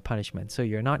punishment. So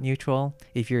you're not neutral.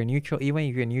 If you're neutral, even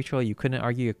if you're neutral, you couldn't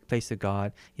argue your place to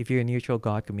God. If you're neutral,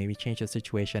 God could maybe change the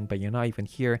situation, but you're not even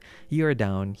here. You're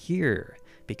down here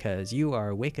because you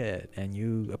are wicked and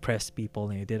you oppressed people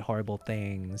and you did horrible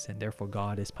things, and therefore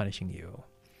God is punishing you.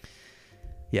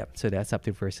 Yep, so that's up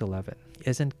to verse 11.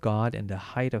 Isn't God in the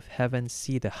height of heaven?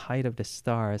 See the height of the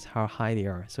stars, how high they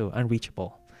are, so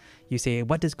unreachable. You say,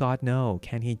 what does God know?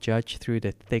 Can he judge through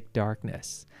the thick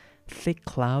darkness? Thick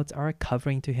clouds are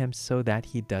covering to him so that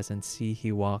he doesn't see.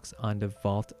 He walks on the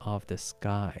vault of the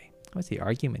sky. What's the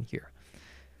argument here?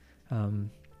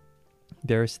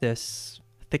 There's this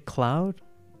thick cloud,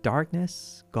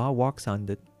 darkness. God walks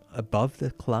above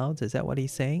the clouds. Is that what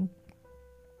he's saying?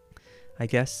 I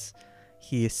guess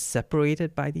he is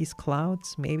separated by these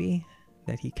clouds, maybe,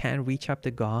 that he can't reach up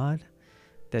to God,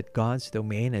 that God's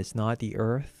domain is not the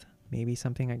earth, maybe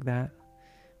something like that.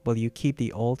 Will you keep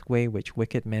the old way which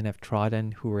wicked men have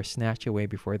trodden, who were snatched away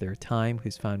before their time,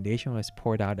 whose foundation was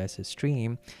poured out as a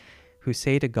stream, who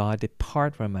say to God,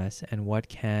 depart from us, and what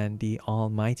can the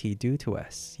Almighty do to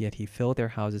us? Yet he filled their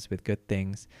houses with good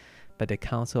things, but the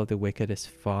counsel of the wicked is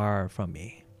far from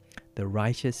me. The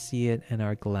righteous see it and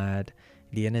are glad.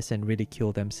 The innocent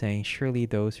ridicule them, saying, surely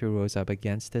those who rose up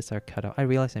against us are cut off. I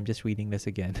realize I'm just reading this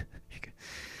again.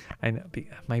 I know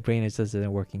my brain just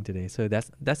isn't working today. So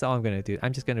that's all I'm going to do.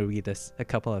 I'm just going to read this a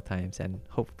couple of times and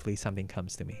hopefully something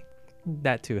comes to me.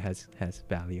 That too has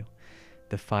value.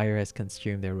 The fire has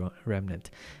consumed their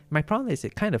remnant. My problem is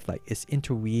it kind of like is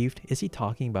interweaved. Is he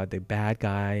talking about the bad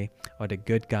guy or the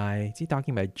good guy? Is he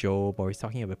talking about Job, or is he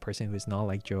talking about a person who is not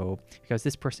like Job? Because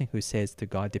this person who says to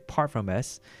God, depart from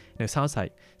us, sounds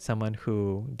like someone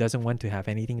who doesn't want to have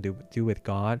anything to do with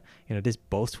God. This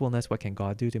boastfulness, what can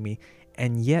God do to me?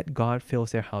 And yet God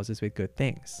fills their houses with good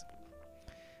things.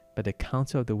 But the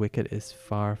counsel of the wicked is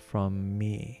far from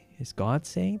me. Is God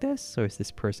saying this, or is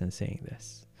this person saying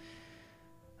this?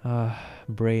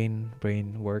 Brain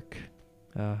work.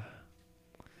 Uh,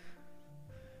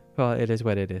 well, it is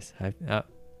what it is.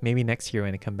 Maybe next year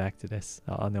when I come back to this,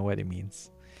 I'll know what it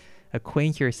means.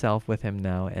 Acquaint yourself with him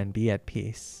now and be at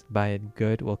peace. By it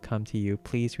good will come to you.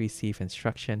 Please receive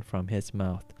instruction from his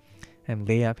mouth and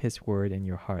lay up his word in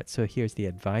your heart. So here's the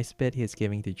advice bit he's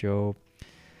giving to Job.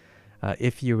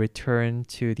 If you return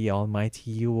to the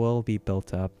Almighty, you will be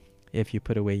built up. If you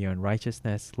put away your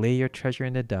unrighteousness, lay your treasure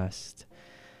in the dust,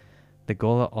 the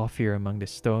gold of Ophir among the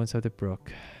stones of the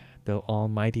brook. The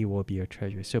Almighty will be your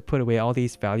treasure. So put away all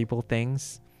these valuable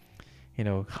things,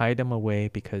 hide them away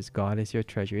because God is your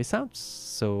treasure. It sounds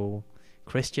so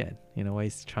Christian, what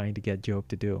he's trying to get Job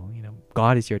to do.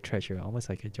 God is your treasure, almost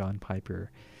like a John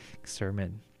Piper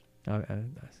sermon.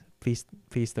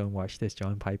 Please don't watch this,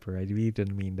 John Piper. I really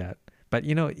didn't mean that. But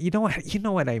you know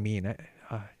what I mean.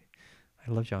 I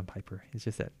love John Piper. It's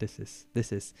just that this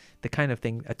is the kind of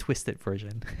thing, a twisted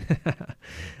version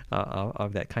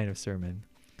of that kind of sermon,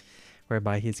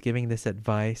 whereby he's giving this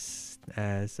advice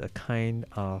as a kind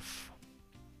of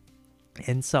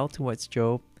insult towards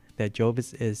Job, that Job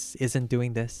isn't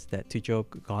doing this, that to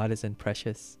Job God isn't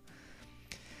precious.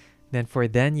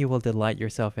 Then you will delight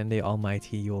yourself in the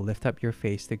Almighty. You will lift up your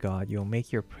face to God. You will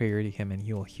make your prayer to him and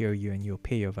he will hear you and you will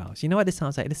pay your vows. You know what this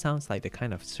sounds like? This sounds like the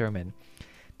kind of sermon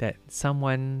that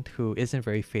someone who isn't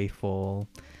very faithful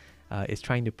is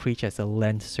trying to preach as a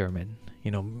Lent sermon.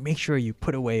 Make sure you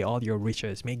put away all your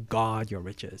riches. Make God your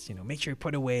riches. Make sure you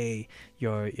put away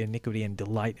your iniquity and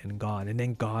delight in God. And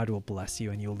then God will bless you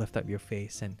and you'll lift up your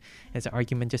face. And it's an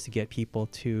argument just to get people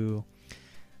to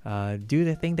do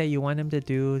the thing that you want them to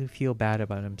do, to feel bad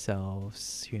about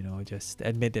themselves, just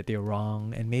admit that they're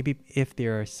wrong. And maybe if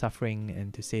they're suffering,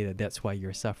 and to say that that's why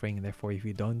you're suffering. And therefore, if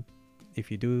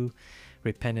you do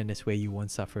repent in this way, you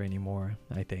won't suffer anymore,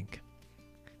 I think.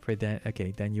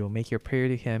 Then you'll make your prayer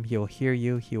to him. He will hear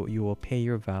you. You will pay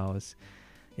your vows.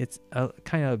 It's a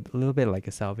little bit like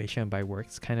a salvation by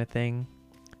works kind of thing.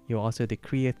 You'll also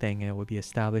decree a thing and it will be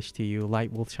established to you.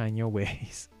 Light will shine your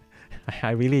ways.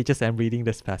 I really just am reading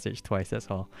this passage twice,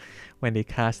 that's all. When they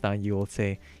cast down, you will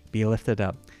say, be lifted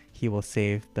up. He will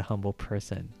save the humble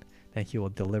person. Then he will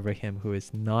deliver him who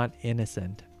is not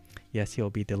innocent. Yes, he will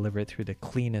be delivered through the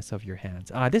cleanness of your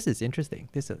hands. This is interesting.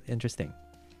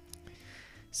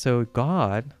 So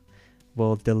God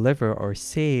will deliver or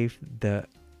save the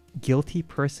guilty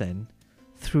person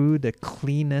through the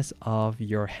cleanness of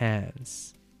your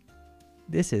hands.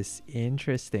 This is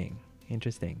interesting.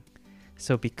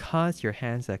 So because your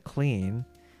hands are clean,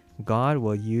 God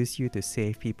will use you to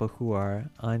save people who are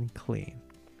unclean.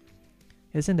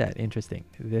 Isn't that interesting?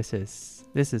 This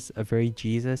is a very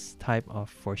Jesus type of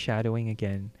foreshadowing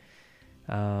again.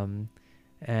 And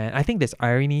I think there's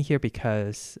irony here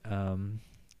because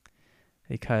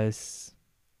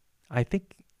I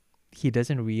think he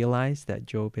doesn't realize that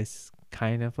Job is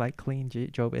kind of like clean.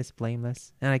 Job is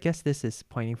blameless. And I guess this is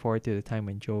pointing forward to the time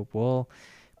when Job will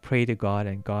pray to God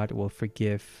and God will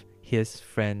forgive his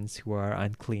friends who are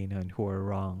unclean and who are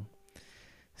wrong.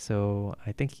 So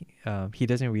I think he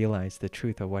doesn't realize the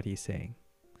truth of what he's saying.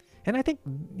 And I think,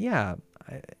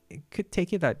 I could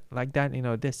take it like that.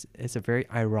 This is a very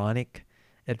ironic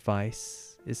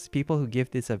advice. It's people who give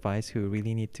this advice who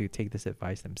really need to take this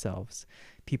advice themselves.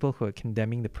 People who are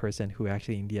condemning the person who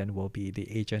actually in the end will be the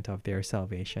agent of their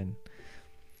salvation.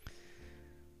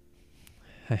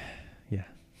 Yeah.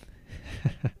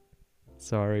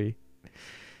 Sorry.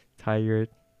 Tired.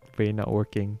 Brain not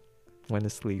working. Want to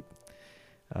sleep.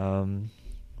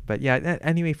 But yeah,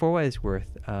 anyway, for what it's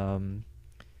worth,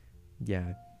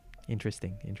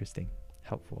 interesting,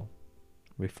 helpful,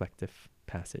 reflective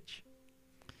passage.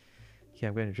 Okay,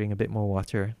 I'm going to drink a bit more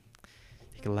water,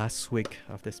 take a last swig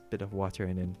of this bit of water,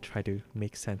 and then try to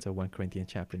make sense of 1 Corinthians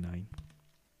chapter 9.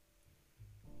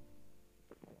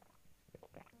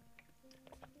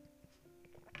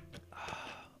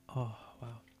 Oh,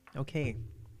 wow. Okay.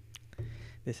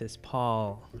 This is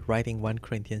Paul writing 1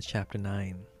 Corinthians chapter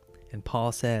 9. And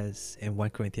Paul says in 1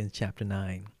 Corinthians chapter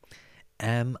 9,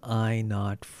 am I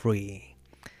not free?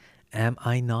 Am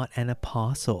I not an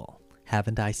apostle?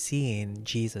 Haven't I seen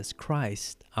Jesus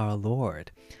Christ our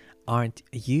Lord? Aren't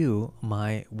you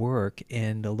my work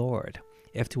in the Lord?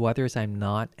 If to others I'm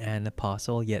not an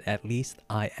apostle, yet at least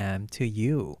I am to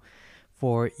you.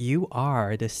 For you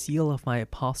are the seal of my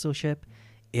apostleship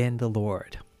in the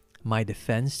Lord. My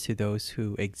defense to those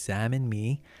who examine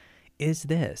me is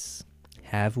this: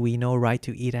 have we no right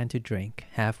to eat and to drink?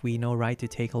 Have we no right to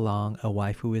take along a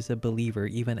wife who is a believer,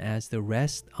 even as the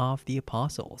rest of the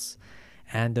apostles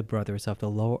and the brothers of the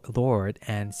Lord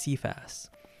and Cephas?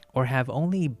 Or have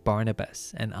only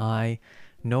Barnabas and I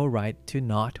no right to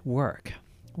not work?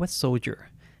 What soldier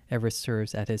ever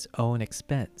serves at his own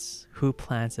expense? Who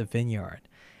plants a vineyard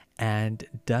and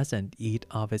doesn't eat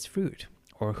of its fruit?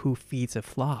 Or who feeds a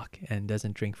flock and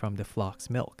doesn't drink from the flock's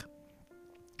milk?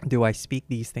 Do I speak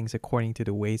these things according to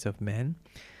the ways of men?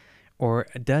 Or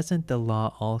doesn't the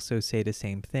law also say the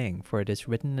same thing? For it is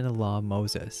written in the law of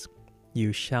Moses,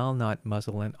 you shall not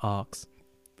muzzle an ox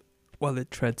while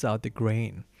it treads out the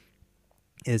grain.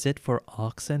 Is it for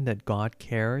oxen that God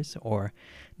cares, or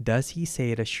does he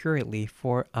say it assuredly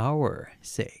for our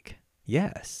sake?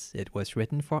 Yes, it was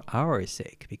written for our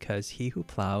sake, because he who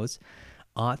plows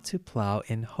ought to plow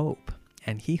in hope,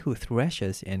 and he who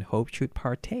threshes in hope should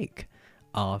partake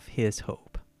of his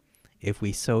hope. If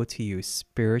we sow to you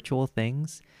spiritual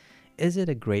things, is it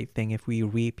a great thing if we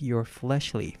reap your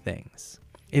fleshly things?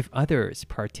 If others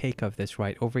partake of this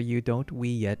right over you, don't we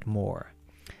yet more?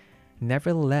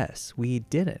 Nevertheless, we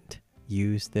didn't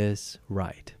use this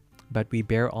right, but we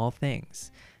bear all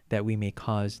things, that we may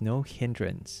cause no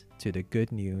hindrance to the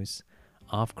good news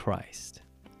of Christ.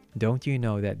 Don't you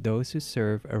know that those who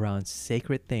serve around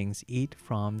sacred things eat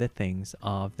from the things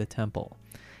of the temple,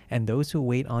 and those who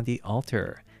wait on the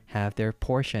altar have their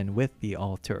portion with the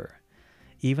altar?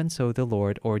 Even so, the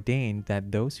Lord ordained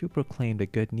that those who proclaim the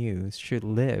good news should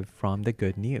live from the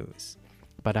good news.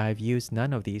 But I have used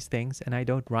none of these things, and I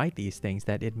don't write these things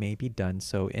that it may be done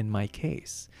so in my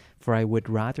case. For I would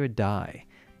rather die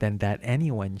than that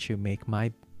anyone should make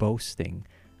my boasting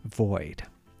void.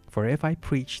 For if I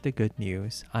preach the good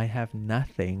news, I have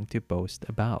nothing to boast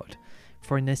about.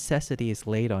 For necessity is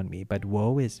laid on me, but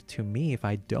woe is to me if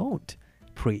I don't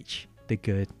preach the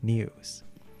good news.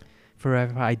 For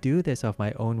if I do this of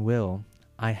my own will,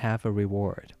 I have a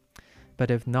reward.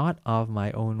 But if not of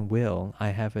my own will, I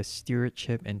have a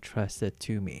stewardship entrusted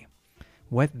to me.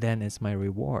 What then is my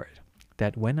reward?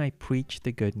 That when I preach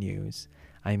the good news,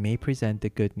 I may present the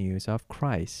good news of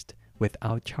Christ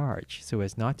without charge, so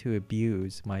as not to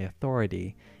abuse my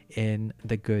authority in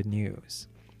the good news.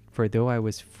 For though I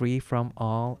was free from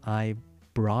all, I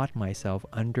brought myself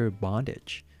under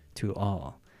bondage to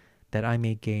all, that I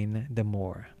may gain the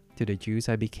more. To the Jews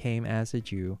I became as a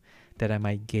Jew, that I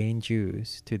might gain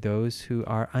Jews. To those who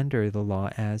are under the law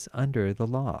as under the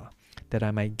law, that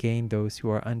I might gain those who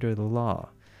are under the law.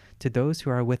 To those who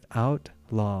are without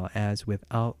law as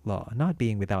without law, not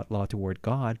being without law toward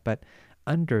God, but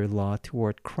under law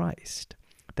toward Christ,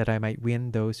 that I might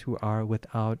win those who are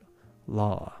without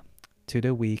law. To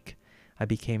the weak I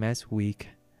became as weak,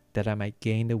 that I might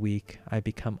gain the weak. I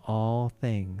become all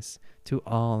things to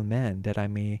all men, that I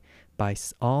may by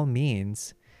all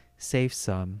means save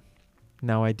some.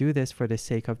 Now I do this for the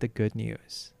sake of the good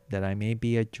news, that I may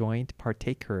be a joint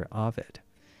partaker of it.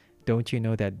 Don't you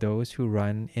know that those who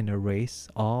run in a race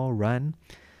all run,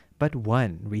 but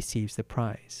one receives the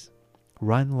prize?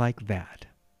 Run like that,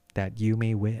 that you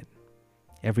may win.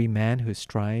 Every man who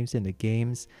strives in the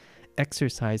games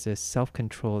exercises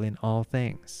self-control in all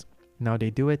things. Now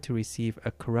they do it to receive a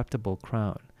corruptible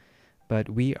crown, but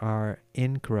we are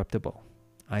incorruptible.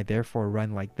 I therefore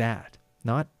run like that,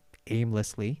 not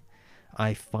aimlessly.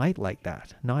 I fight like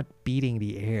that, not beating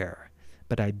the air,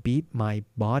 but I beat my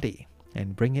body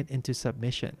and bring it into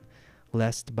submission,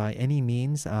 lest by any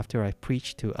means after I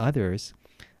preach to others,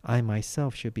 I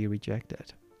myself should be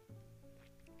rejected.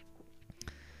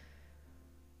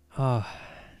 Oh,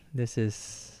 this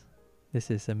is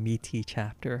a meaty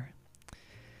chapter.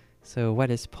 So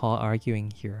what is Paul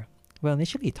arguing here? Well,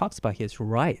 initially he talks about his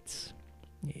rights.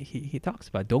 He talks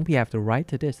about, don't we have the right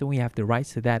to this? Don't we have the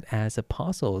rights to that as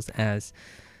apostles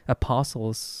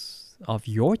of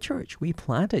your church? We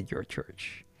planted your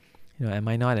church. You know, am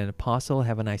I not an apostle?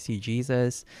 Haven't I seen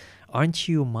Jesus? Aren't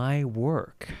you my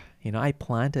work? You know, I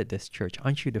planted this church.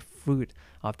 Aren't you the fruit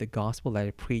of the gospel that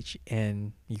I preach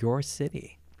in your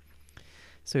city?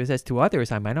 So he says, to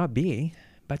others I might not be,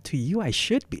 but to you I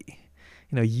should be.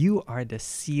 You know, you are the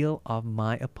seal of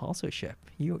my apostleship.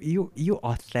 You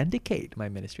authenticate my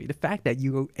ministry. The fact that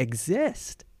you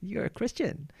exist, you're a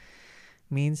Christian,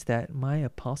 means that my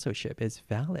apostleship is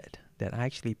valid, that I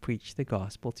actually preach the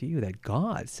gospel to you, that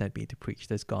God sent me to preach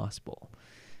this gospel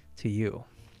to you.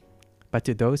 But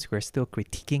to those who are still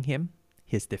critiquing him,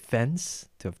 his defense,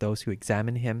 to those who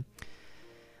examine him,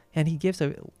 and he gives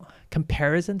a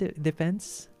comparison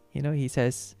defense. You know, he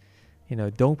says, you know,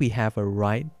 don't we have a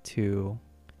right to, you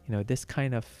know, this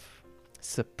kind of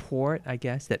support, I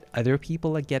guess, that other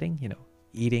people are getting, you know,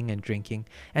 eating and drinking.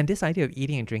 And this idea of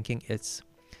eating and drinking, it's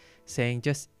saying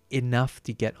just enough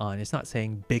to get on. It's not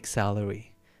saying big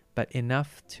salary, but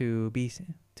enough to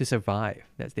survive.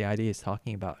 That's the idea he's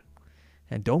talking about.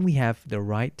 And don't we have the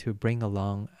right to bring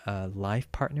along a life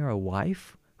partner, a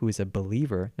wife who is a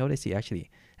believer? Notice he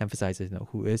actually emphasizes,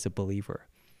 who is a believer.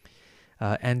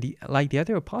 And like the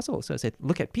other apostles, so I said,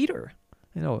 look at Peter.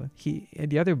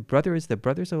 The other brothers, the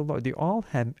brothers of the Lord, they all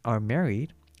are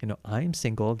married. I'm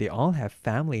single. They all have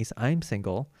families. I'm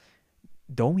single.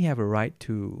 Don't we have a right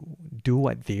to do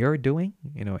what they're doing,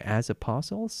 as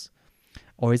apostles?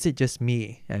 Or is it just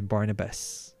me and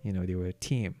Barnabas? They were a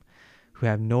team who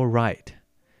have no right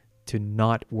to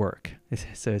not work.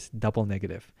 So it's double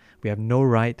negative. We have no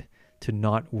right to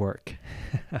not work.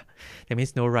 That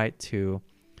means no right to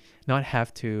not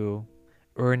have to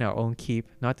earn our own keep,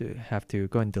 not to have to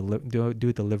go and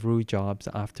do delivery jobs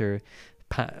after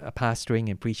pastoring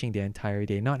and preaching the entire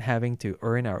day, not having to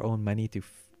earn our own money to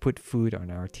put food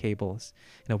on our tables.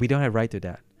 We don't have right to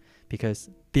that, because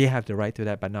they have the right to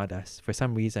that, but not us. For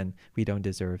some reason, we don't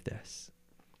deserve this.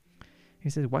 He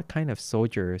says, what kind of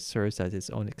soldier serves at his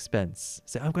own expense?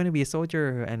 So I'm going to be a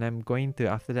soldier, and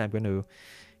after that, I'm going to,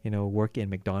 work in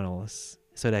McDonald's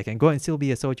so that I can go and still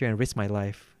be a soldier and risk my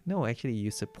life. No, actually,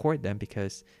 you support them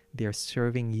because they're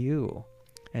serving you.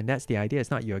 And that's the idea.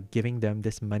 It's not you're giving them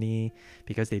this money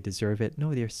because they deserve it.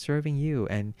 No, they're serving you,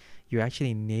 and you're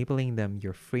actually enabling them.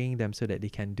 You're freeing them so that they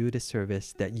can do the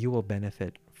service that you will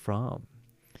benefit from.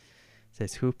 It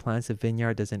says, who plants a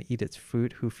vineyard doesn't eat its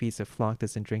fruit. Who feeds a flock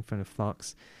doesn't drink from the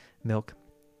flock's milk.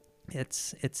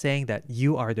 It's saying that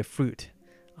you are the fruit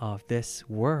of this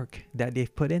work that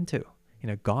they've put into.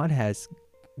 God has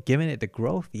given it the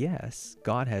growth. Yes,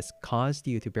 God has caused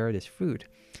you to bear this fruit.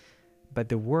 But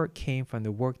the work came from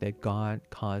the work that God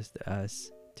caused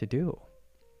us to do.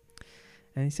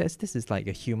 And he says, this is like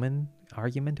a human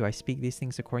argument. Do I speak these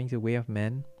things according to the way of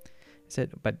men? He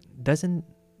said, but doesn't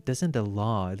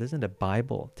the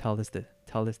Bible tell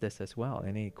us this as well?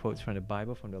 And he quotes from the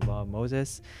Bible, from the law of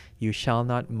Moses, you shall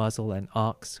not muzzle an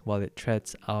ox while it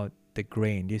treads out the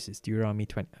grain. This is Deuteronomy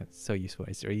 20. So useful.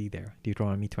 It's already there.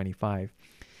 Deuteronomy 25.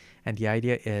 And the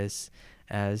idea is,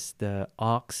 as the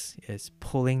ox is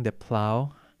pulling the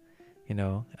plow,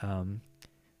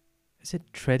 is it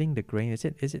treading the grain? Is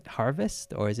it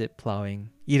harvest, or is it plowing?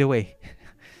 Either way,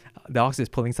 the ox is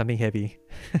pulling something heavy.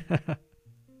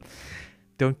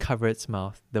 Don't cover its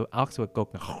mouth. The ox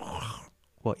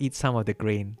will eat some of the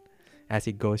grain as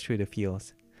it goes through the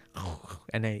fields,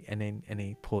 and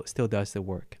they still does the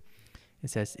work. It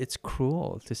says it's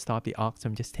cruel to stop the ox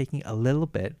from just taking a little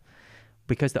bit,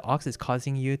 because the ox is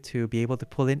causing you to be able to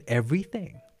pull in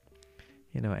everything,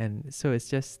 and so it's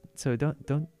just, so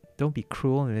don't be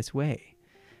cruel in this way.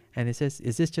 And it says,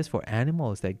 is this just for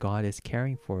animals that God is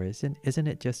caring for? Isn't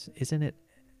it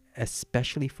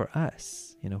especially for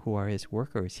us, who are his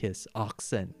workers, his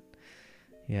oxen?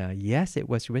 Yes, it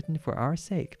was written for our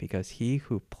sake, because he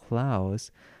who plows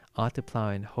ought to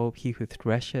plow in hope. He who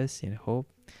threshes in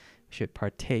hope should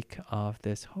partake of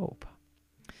this hope.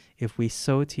 If we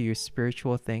sow to you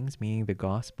spiritual things, meaning the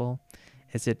gospel,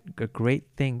 is it a great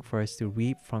thing for us to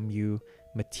reap from you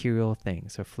material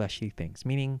things or fleshly things,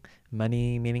 meaning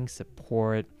money, meaning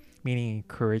support, meaning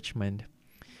encouragement?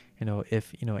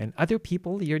 And other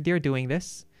people, they're doing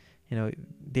this,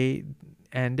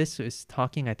 and this is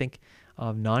talking, I think,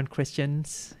 of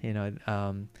non-Christians. You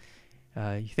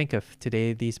think of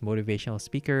today these motivational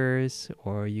speakers,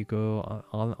 or you go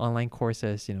on online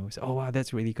courses, say, oh wow,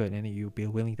 that's really good, and you'll be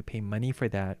willing to pay money for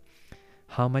that.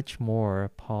 How much more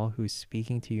Paul, who's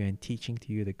speaking to you and teaching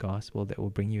to you the gospel that will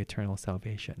bring you eternal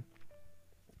salvation.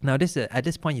 Now, at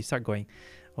this point, you start going,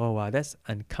 oh wow, that's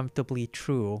uncomfortably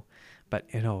true, but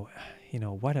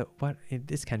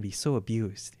this can be so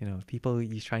abused. People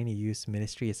you're trying to use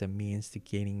ministry as a means to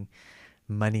gaining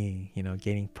money,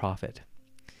 gaining profit.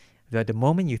 The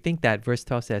moment you think that, verse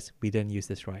 12 says, we didn't use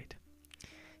this right.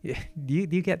 Do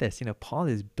you get this? Paul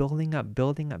is building up.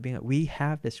 We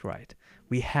have this right.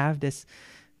 We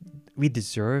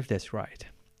deserve this right,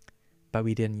 but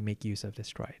we didn't make use of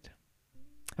this right.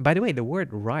 And by the way, the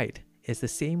word right is the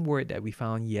same word that we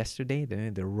found yesterday,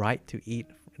 the right to eat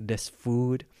this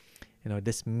food,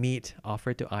 this meat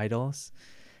offered to idols.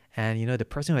 And, the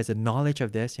person who has the knowledge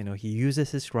of this, he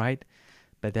uses his right,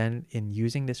 but then in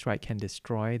using this right can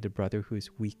destroy the brother who is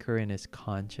weaker in his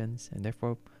conscience. And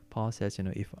therefore, Paul says,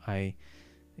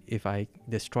 if I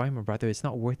destroy my brother, it's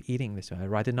not worth eating this one. I'd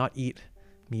rather not eat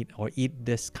meat or eat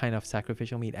this kind of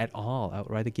sacrificial meat at all. I'd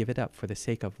rather give it up for the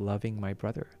sake of loving my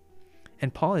brother.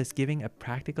 And Paul is giving a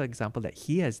practical example that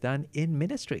he has done in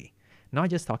ministry. Not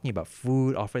just talking about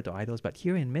food offered to idols, but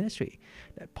here in ministry,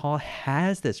 that Paul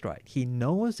has this right. He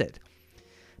knows it.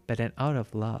 But then out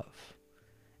of love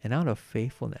and out of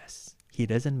faithfulness, he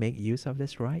doesn't make use of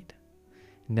this right.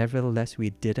 Nevertheless, we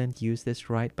didn't use this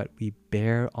right, but we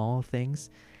bear all things.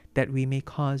 that we may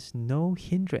cause no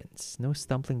hindrance, no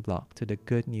stumbling block to the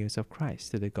good news of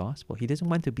Christ, to the gospel. He doesn't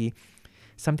want to be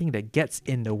something that gets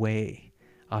in the way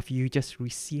of you just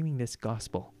receiving this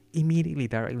gospel immediately,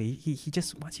 directly. He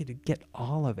just wants you to get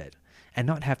all of it and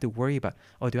not have to worry about,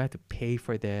 oh, do I have to pay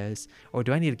for this? Or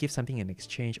do I need to give something in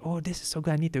exchange? Oh, this is so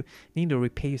good, I need to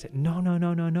repay you.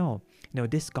 No.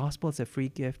 This gospel is a free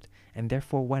gift, and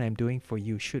therefore what I'm doing for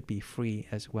you should be free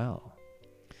as well.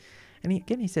 And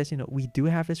again, he says, we do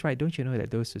have this right. Don't you know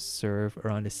that those who serve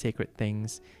around the sacred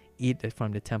things eat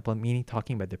from the temple, meaning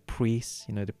talking about the priests.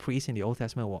 The priests in the Old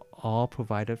Testament were all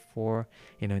provided for,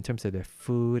 in terms of their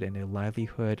food and their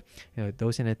livelihood.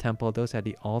 Those in the temple, those at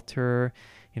the altar,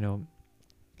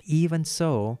 even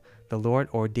so, the Lord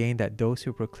ordained that those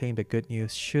who proclaim the good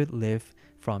news should live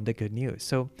from the good news.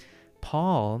 So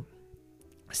Paul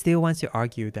still wants to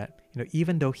argue that,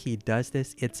 even though he does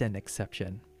this, it's an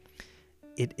exception.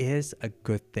 It is a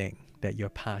good thing that your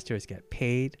pastors get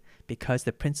paid, because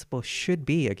the principle should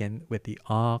be, again, with the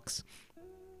ox,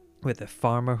 with the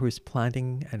farmer who's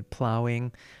planting and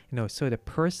plowing, so the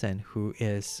person who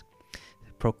is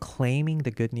proclaiming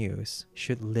the good news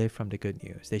should live from the good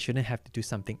news. They shouldn't have to do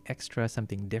something extra,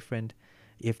 something different.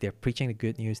 If they're preaching the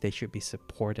good news, they should be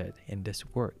supported in this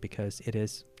work, because it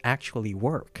is actually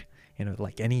work,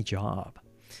 like any job.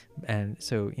 And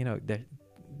so,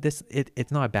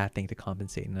 it's not a bad thing to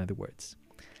compensate, in other words.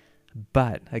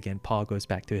 But again, Paul goes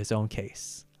back to his own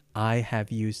case. I have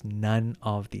used none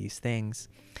of these things,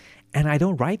 and I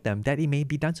don't write them that it may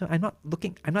be done. So I'm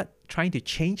not trying to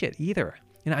change it either.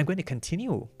 I'm going to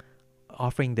continue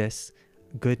offering this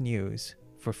good news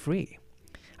for free.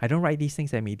 I don't write these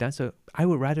things that may be done, so I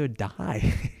would rather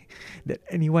die that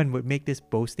anyone would make this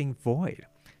boasting void.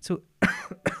 So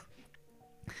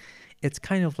it's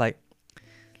kind of like,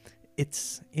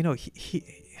 it's,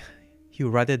 he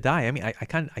would rather die. I mean, I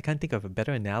can't think of a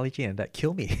better analogy than that.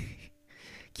 Kill me.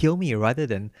 Kill me rather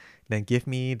than give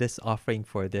me this offering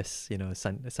for this,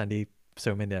 Sunday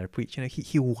sermon that I preach.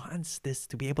 He wants this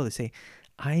to be able to say,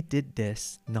 I did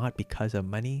this not because of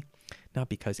money, not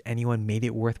because anyone made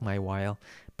it worth my while,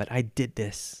 but I did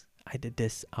this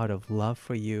out of love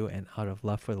for you and out of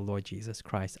love for the Lord Jesus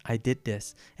Christ. I did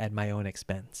this at my own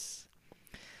expense.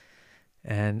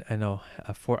 And I know,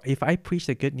 if I preach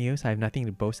the good news, I have nothing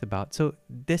to boast about. So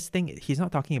this thing, he's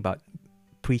not talking about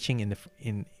preaching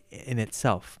in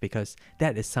itself, because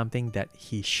that is something that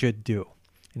he should do.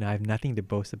 I have nothing to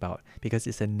boast about, because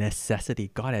it's a necessity.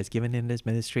 God has given him this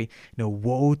ministry.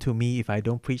 Woe to me if I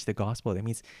don't preach the gospel. That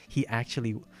means he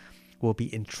actually will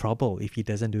be in trouble if he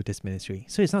doesn't do this ministry.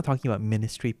 So it's not talking about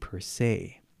ministry per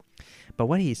se. But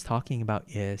what he's talking about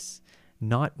is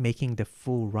not making the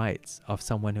full rights of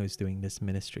someone who's doing this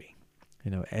ministry.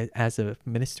 As a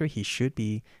minister, he should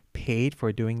be paid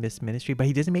for doing this ministry, but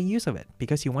he doesn't make use of it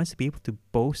because he wants to be able to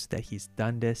boast that he's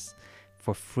done this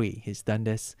for free. He's done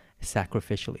this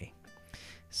sacrificially.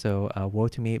 So woe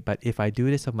to me, but if I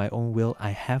do this of my own will, I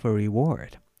have a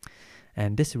reward.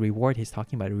 And this reward, he's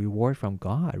talking about a reward from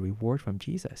God, a reward from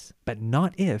Jesus. But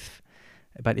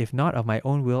if not of my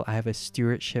own will, I have a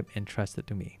stewardship entrusted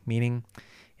to me. Meaning,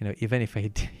 even if he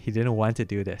didn't want to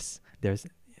do this, there's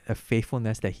a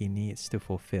faithfulness that he needs to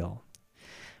fulfill.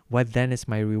 What then is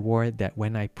my reward? That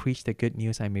when I preach the good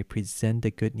news, I may present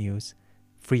the good news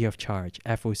free of charge,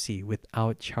 FOC,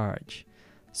 without charge,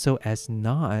 so as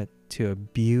not to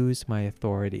abuse my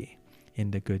authority in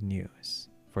the good news.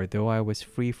 For though I was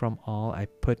free from all, I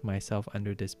put myself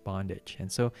under this bondage.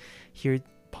 And so here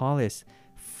Paul is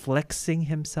flexing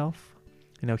himself.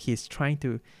 He's trying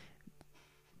to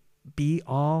be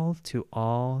all to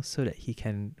all so that he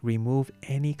can remove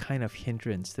any kind of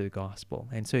hindrance to the gospel.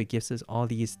 And so it gives us all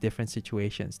these different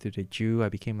situations. To the Jew, I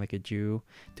became like a Jew.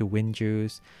 To win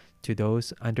Jews. To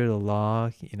those under the law,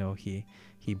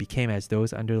 he became as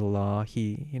those under the law.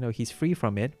 He's free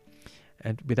from it.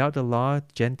 And without the law,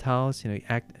 Gentiles,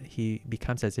 he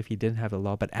becomes as if he didn't have the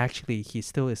law, but actually he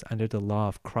still is under the law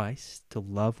of Christ, to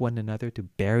love one another, to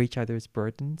bear each other's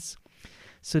burdens,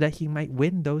 so that he might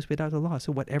win those without the law.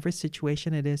 So whatever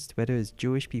situation it is, whether it's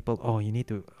Jewish people, you need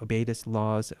to obey the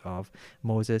laws of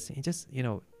Moses, and just,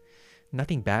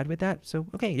 nothing bad with that. So,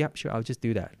 okay, yeah, sure, I'll just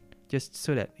do that. Just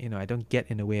so that, I don't get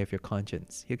in the way of your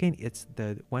conscience. Again, it's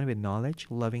the one with knowledge,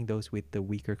 loving those with the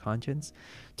weaker conscience.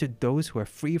 To those who are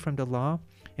free from the law,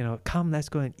 come, let's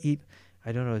go and eat,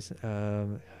 I don't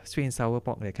know, sweet and sour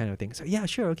pork, that kind of thing. So yeah,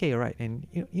 sure, okay, all right. And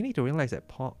you need to realize that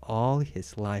Paul, all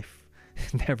his life,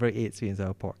 never ate sweet and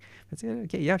sour pork. But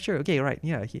okay, yeah, sure, okay, right.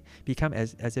 Yeah, he become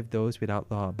as if those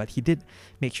without law. But he did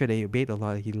make sure that he obeyed the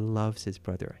law. He loves his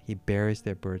brother. He bears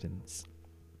their burdens.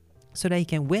 so that he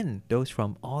can win those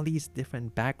from all these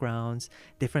different backgrounds,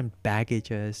 different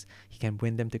baggages. He can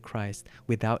win them to Christ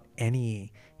without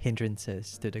any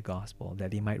hindrances to the gospel,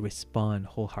 that he might respond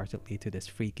wholeheartedly to this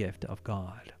free gift of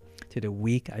God. To the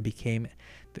weak I became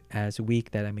as weak,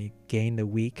 that I may gain the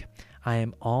weak. I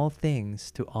am all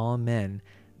things to all men,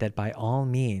 that by all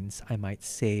means I might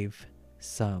save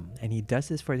some. And he does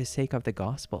this for the sake of the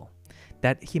gospel,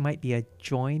 that he might be a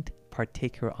joint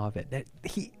partaker of it. That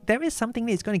there is something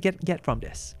that he's going to get from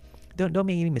this. Don't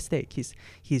make any mistake.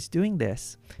 He's doing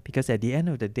this because at the end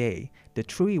of the day, the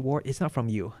true reward is not from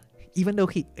you. Even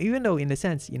though in a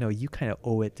sense, you kind of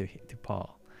owe it to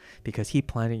Paul, because he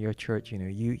planted your church.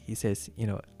 He says,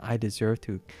 I deserve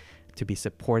to be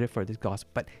supported for this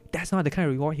gospel, but that's not the kind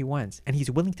of reward he wants, and he's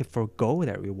willing to forego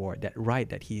that reward, that right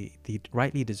that he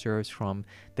rightly deserves from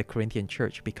the Corinthian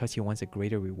church, because he wants a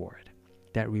greater reward.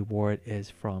 That reward is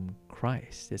from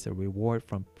Christ. It's a reward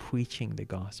from preaching the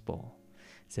gospel.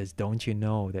 It says, don't you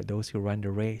know that those who run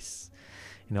the race,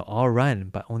 all run,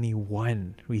 but only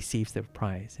one receives the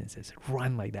prize. And it says,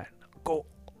 run like that. Go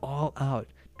all out.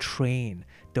 Train.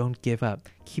 Don't give up.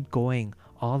 Keep going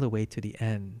all the way to the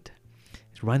end.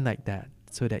 Run like that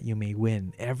so that you may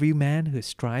win. Every man who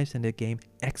strives in the game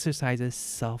exercises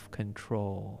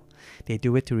self-control. They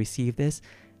do it to receive this.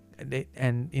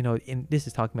 This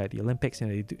is talking about the Olympics.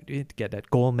 They do it to get that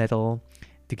gold medal,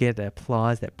 to get the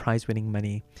applause, that prize-winning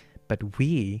money. But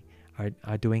we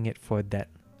are doing it for that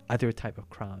other type of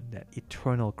crown, that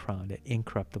eternal crown, that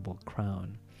incorruptible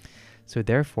crown. So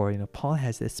therefore, Paul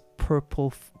has this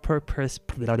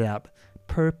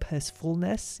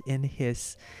purposefulness in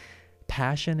his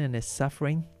passion and his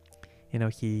suffering.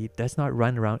 He does not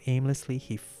run around aimlessly.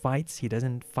 He fights. He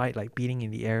doesn't fight like beating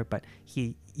in the air, but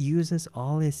he uses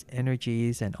all his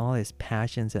energies and all his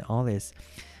passions and all his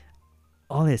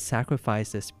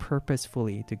sacrifices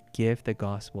purposefully to give the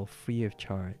gospel free of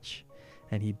charge.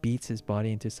 And he beats his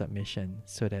body into submission,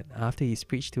 so that after he's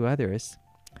preached to others,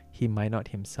 he might not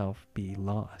himself be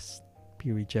lost,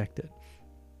 be rejected.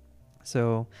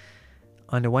 So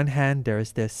on the one hand,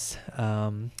 there's this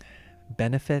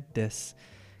benefit, this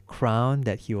crown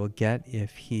that he will get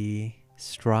if he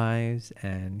strives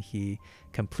and he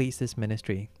completes this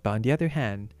ministry. But on the other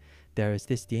hand, there is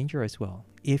this danger as well.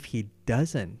 If he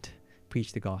doesn't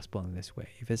preach the gospel in this way,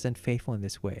 if he isn't faithful in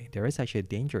this way, there is actually a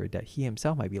danger that he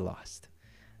himself might be lost.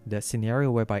 The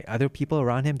scenario whereby other people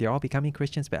around him, they're all becoming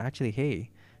Christians, but actually,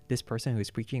 hey, this person who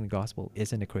is preaching the gospel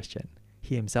isn't a Christian.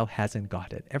 He himself hasn't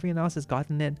got it. Everyone else has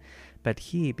gotten it, but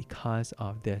he, because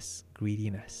of this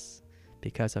greediness,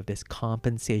 because of this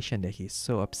compensation that he's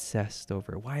so obsessed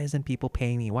over. Why isn't people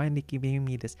paying me? Why aren't they giving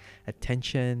me this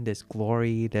attention, this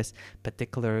glory, this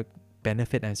particular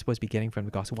benefit I'm supposed to be getting from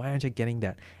the gospel? Why aren't I getting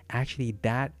that? Actually,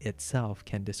 that itself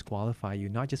can disqualify you,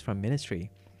 not just from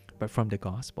ministry, but from the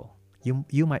gospel. You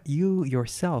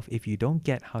yourself, if you don't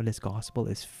get how this gospel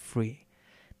is free,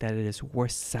 that it is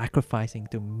worth sacrificing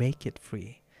to make it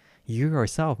free, you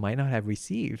yourself might not have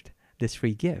received this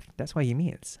free gift. That's what he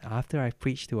means. After I've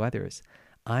preached to others,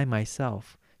 I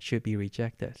myself should be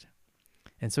rejected.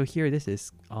 And so here, this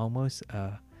is almost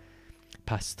a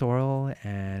pastoral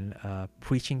and a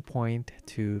preaching point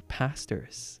to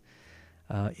pastors.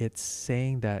 It's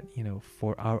saying that,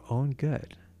 for our own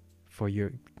good, for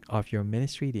your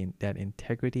ministry, that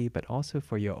integrity, but also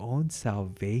for your own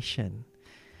salvation,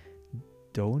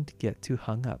 don't get too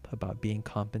hung up about being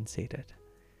compensated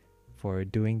for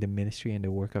doing the ministry and the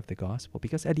work of the gospel.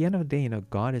 Because at the end of the day,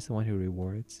 God is the one who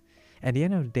rewards. At the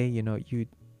end of the day, you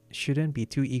shouldn't be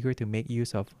too eager to make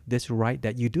use of this right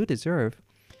that you do deserve.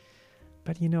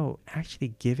 But, actually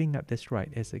giving up this right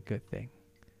is a good thing,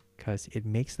 because it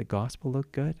makes the gospel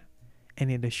look good, and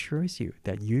it assures you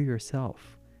that you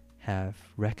yourself have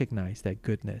recognized that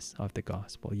goodness of the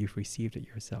gospel. You've received it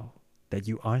yourself, that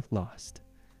you aren't lost,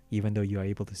 even though you are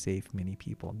able to save many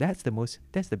people. That's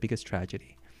the biggest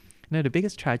tragedy. The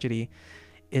biggest tragedy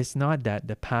is not that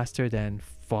the pastor then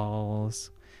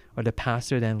falls, or the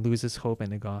pastor then loses hope in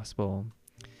the gospel,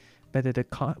 but that the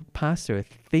pastor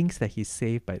thinks that he's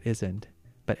saved but isn't,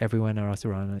 but everyone else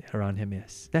around him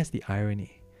is. That's the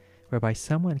irony, whereby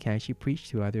someone can actually preach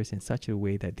to others in such a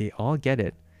way that they all get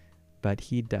it, but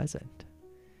he doesn't.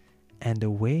 And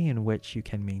the way in which you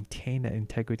can maintain that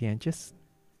integrity and just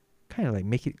kind of like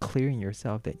make it clear in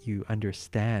yourself that you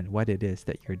understand what it is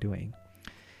that you're doing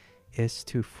is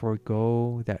to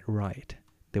forego that right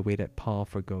the way that Paul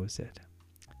forgoes it,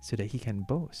 so that he can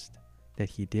boast that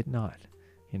he did not,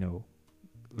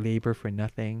 labor for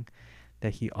nothing,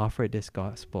 that he offered this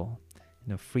gospel,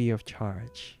 free of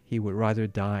charge. He would rather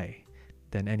die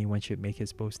than anyone should make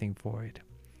his boasting for it.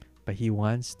 But he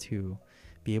wants to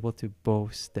be able to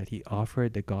boast that he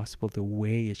offered the gospel the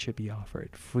way it should be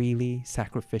offered, freely,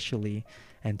 sacrificially,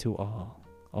 and to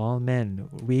all men,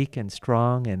 weak and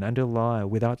strong and under law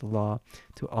and without the law,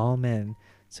 to all men,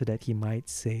 so that he might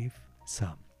save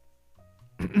some.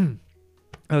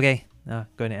 Okay,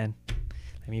 going to end.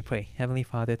 Let me pray. Heavenly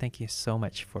Father, thank you so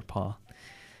much for Paul,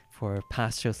 for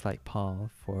pastors like Paul,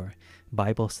 for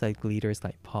Bible study leaders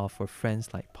like Paul, for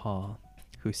friends like Paul,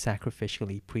 who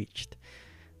sacrificially preached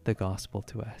the gospel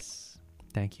to us.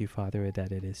 Thank you, Father,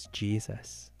 that it is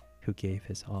Jesus who gave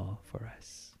his all for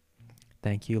us.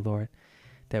 Thank you, Lord,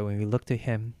 that when we look to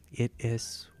him, it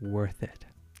is worth it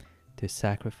to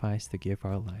sacrifice, to give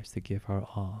our lives, to give our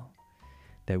all,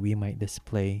 that we might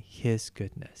display his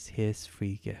goodness, his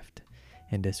free gift,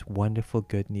 in this wonderful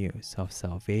good news of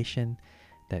salvation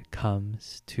that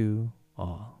comes to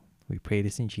all. We pray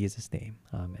this in Jesus' name.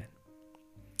 Amen.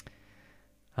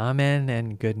 Amen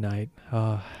and good night.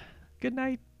 Good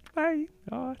night. Bye.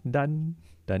 Done.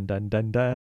 Done, done, done,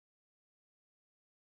 done.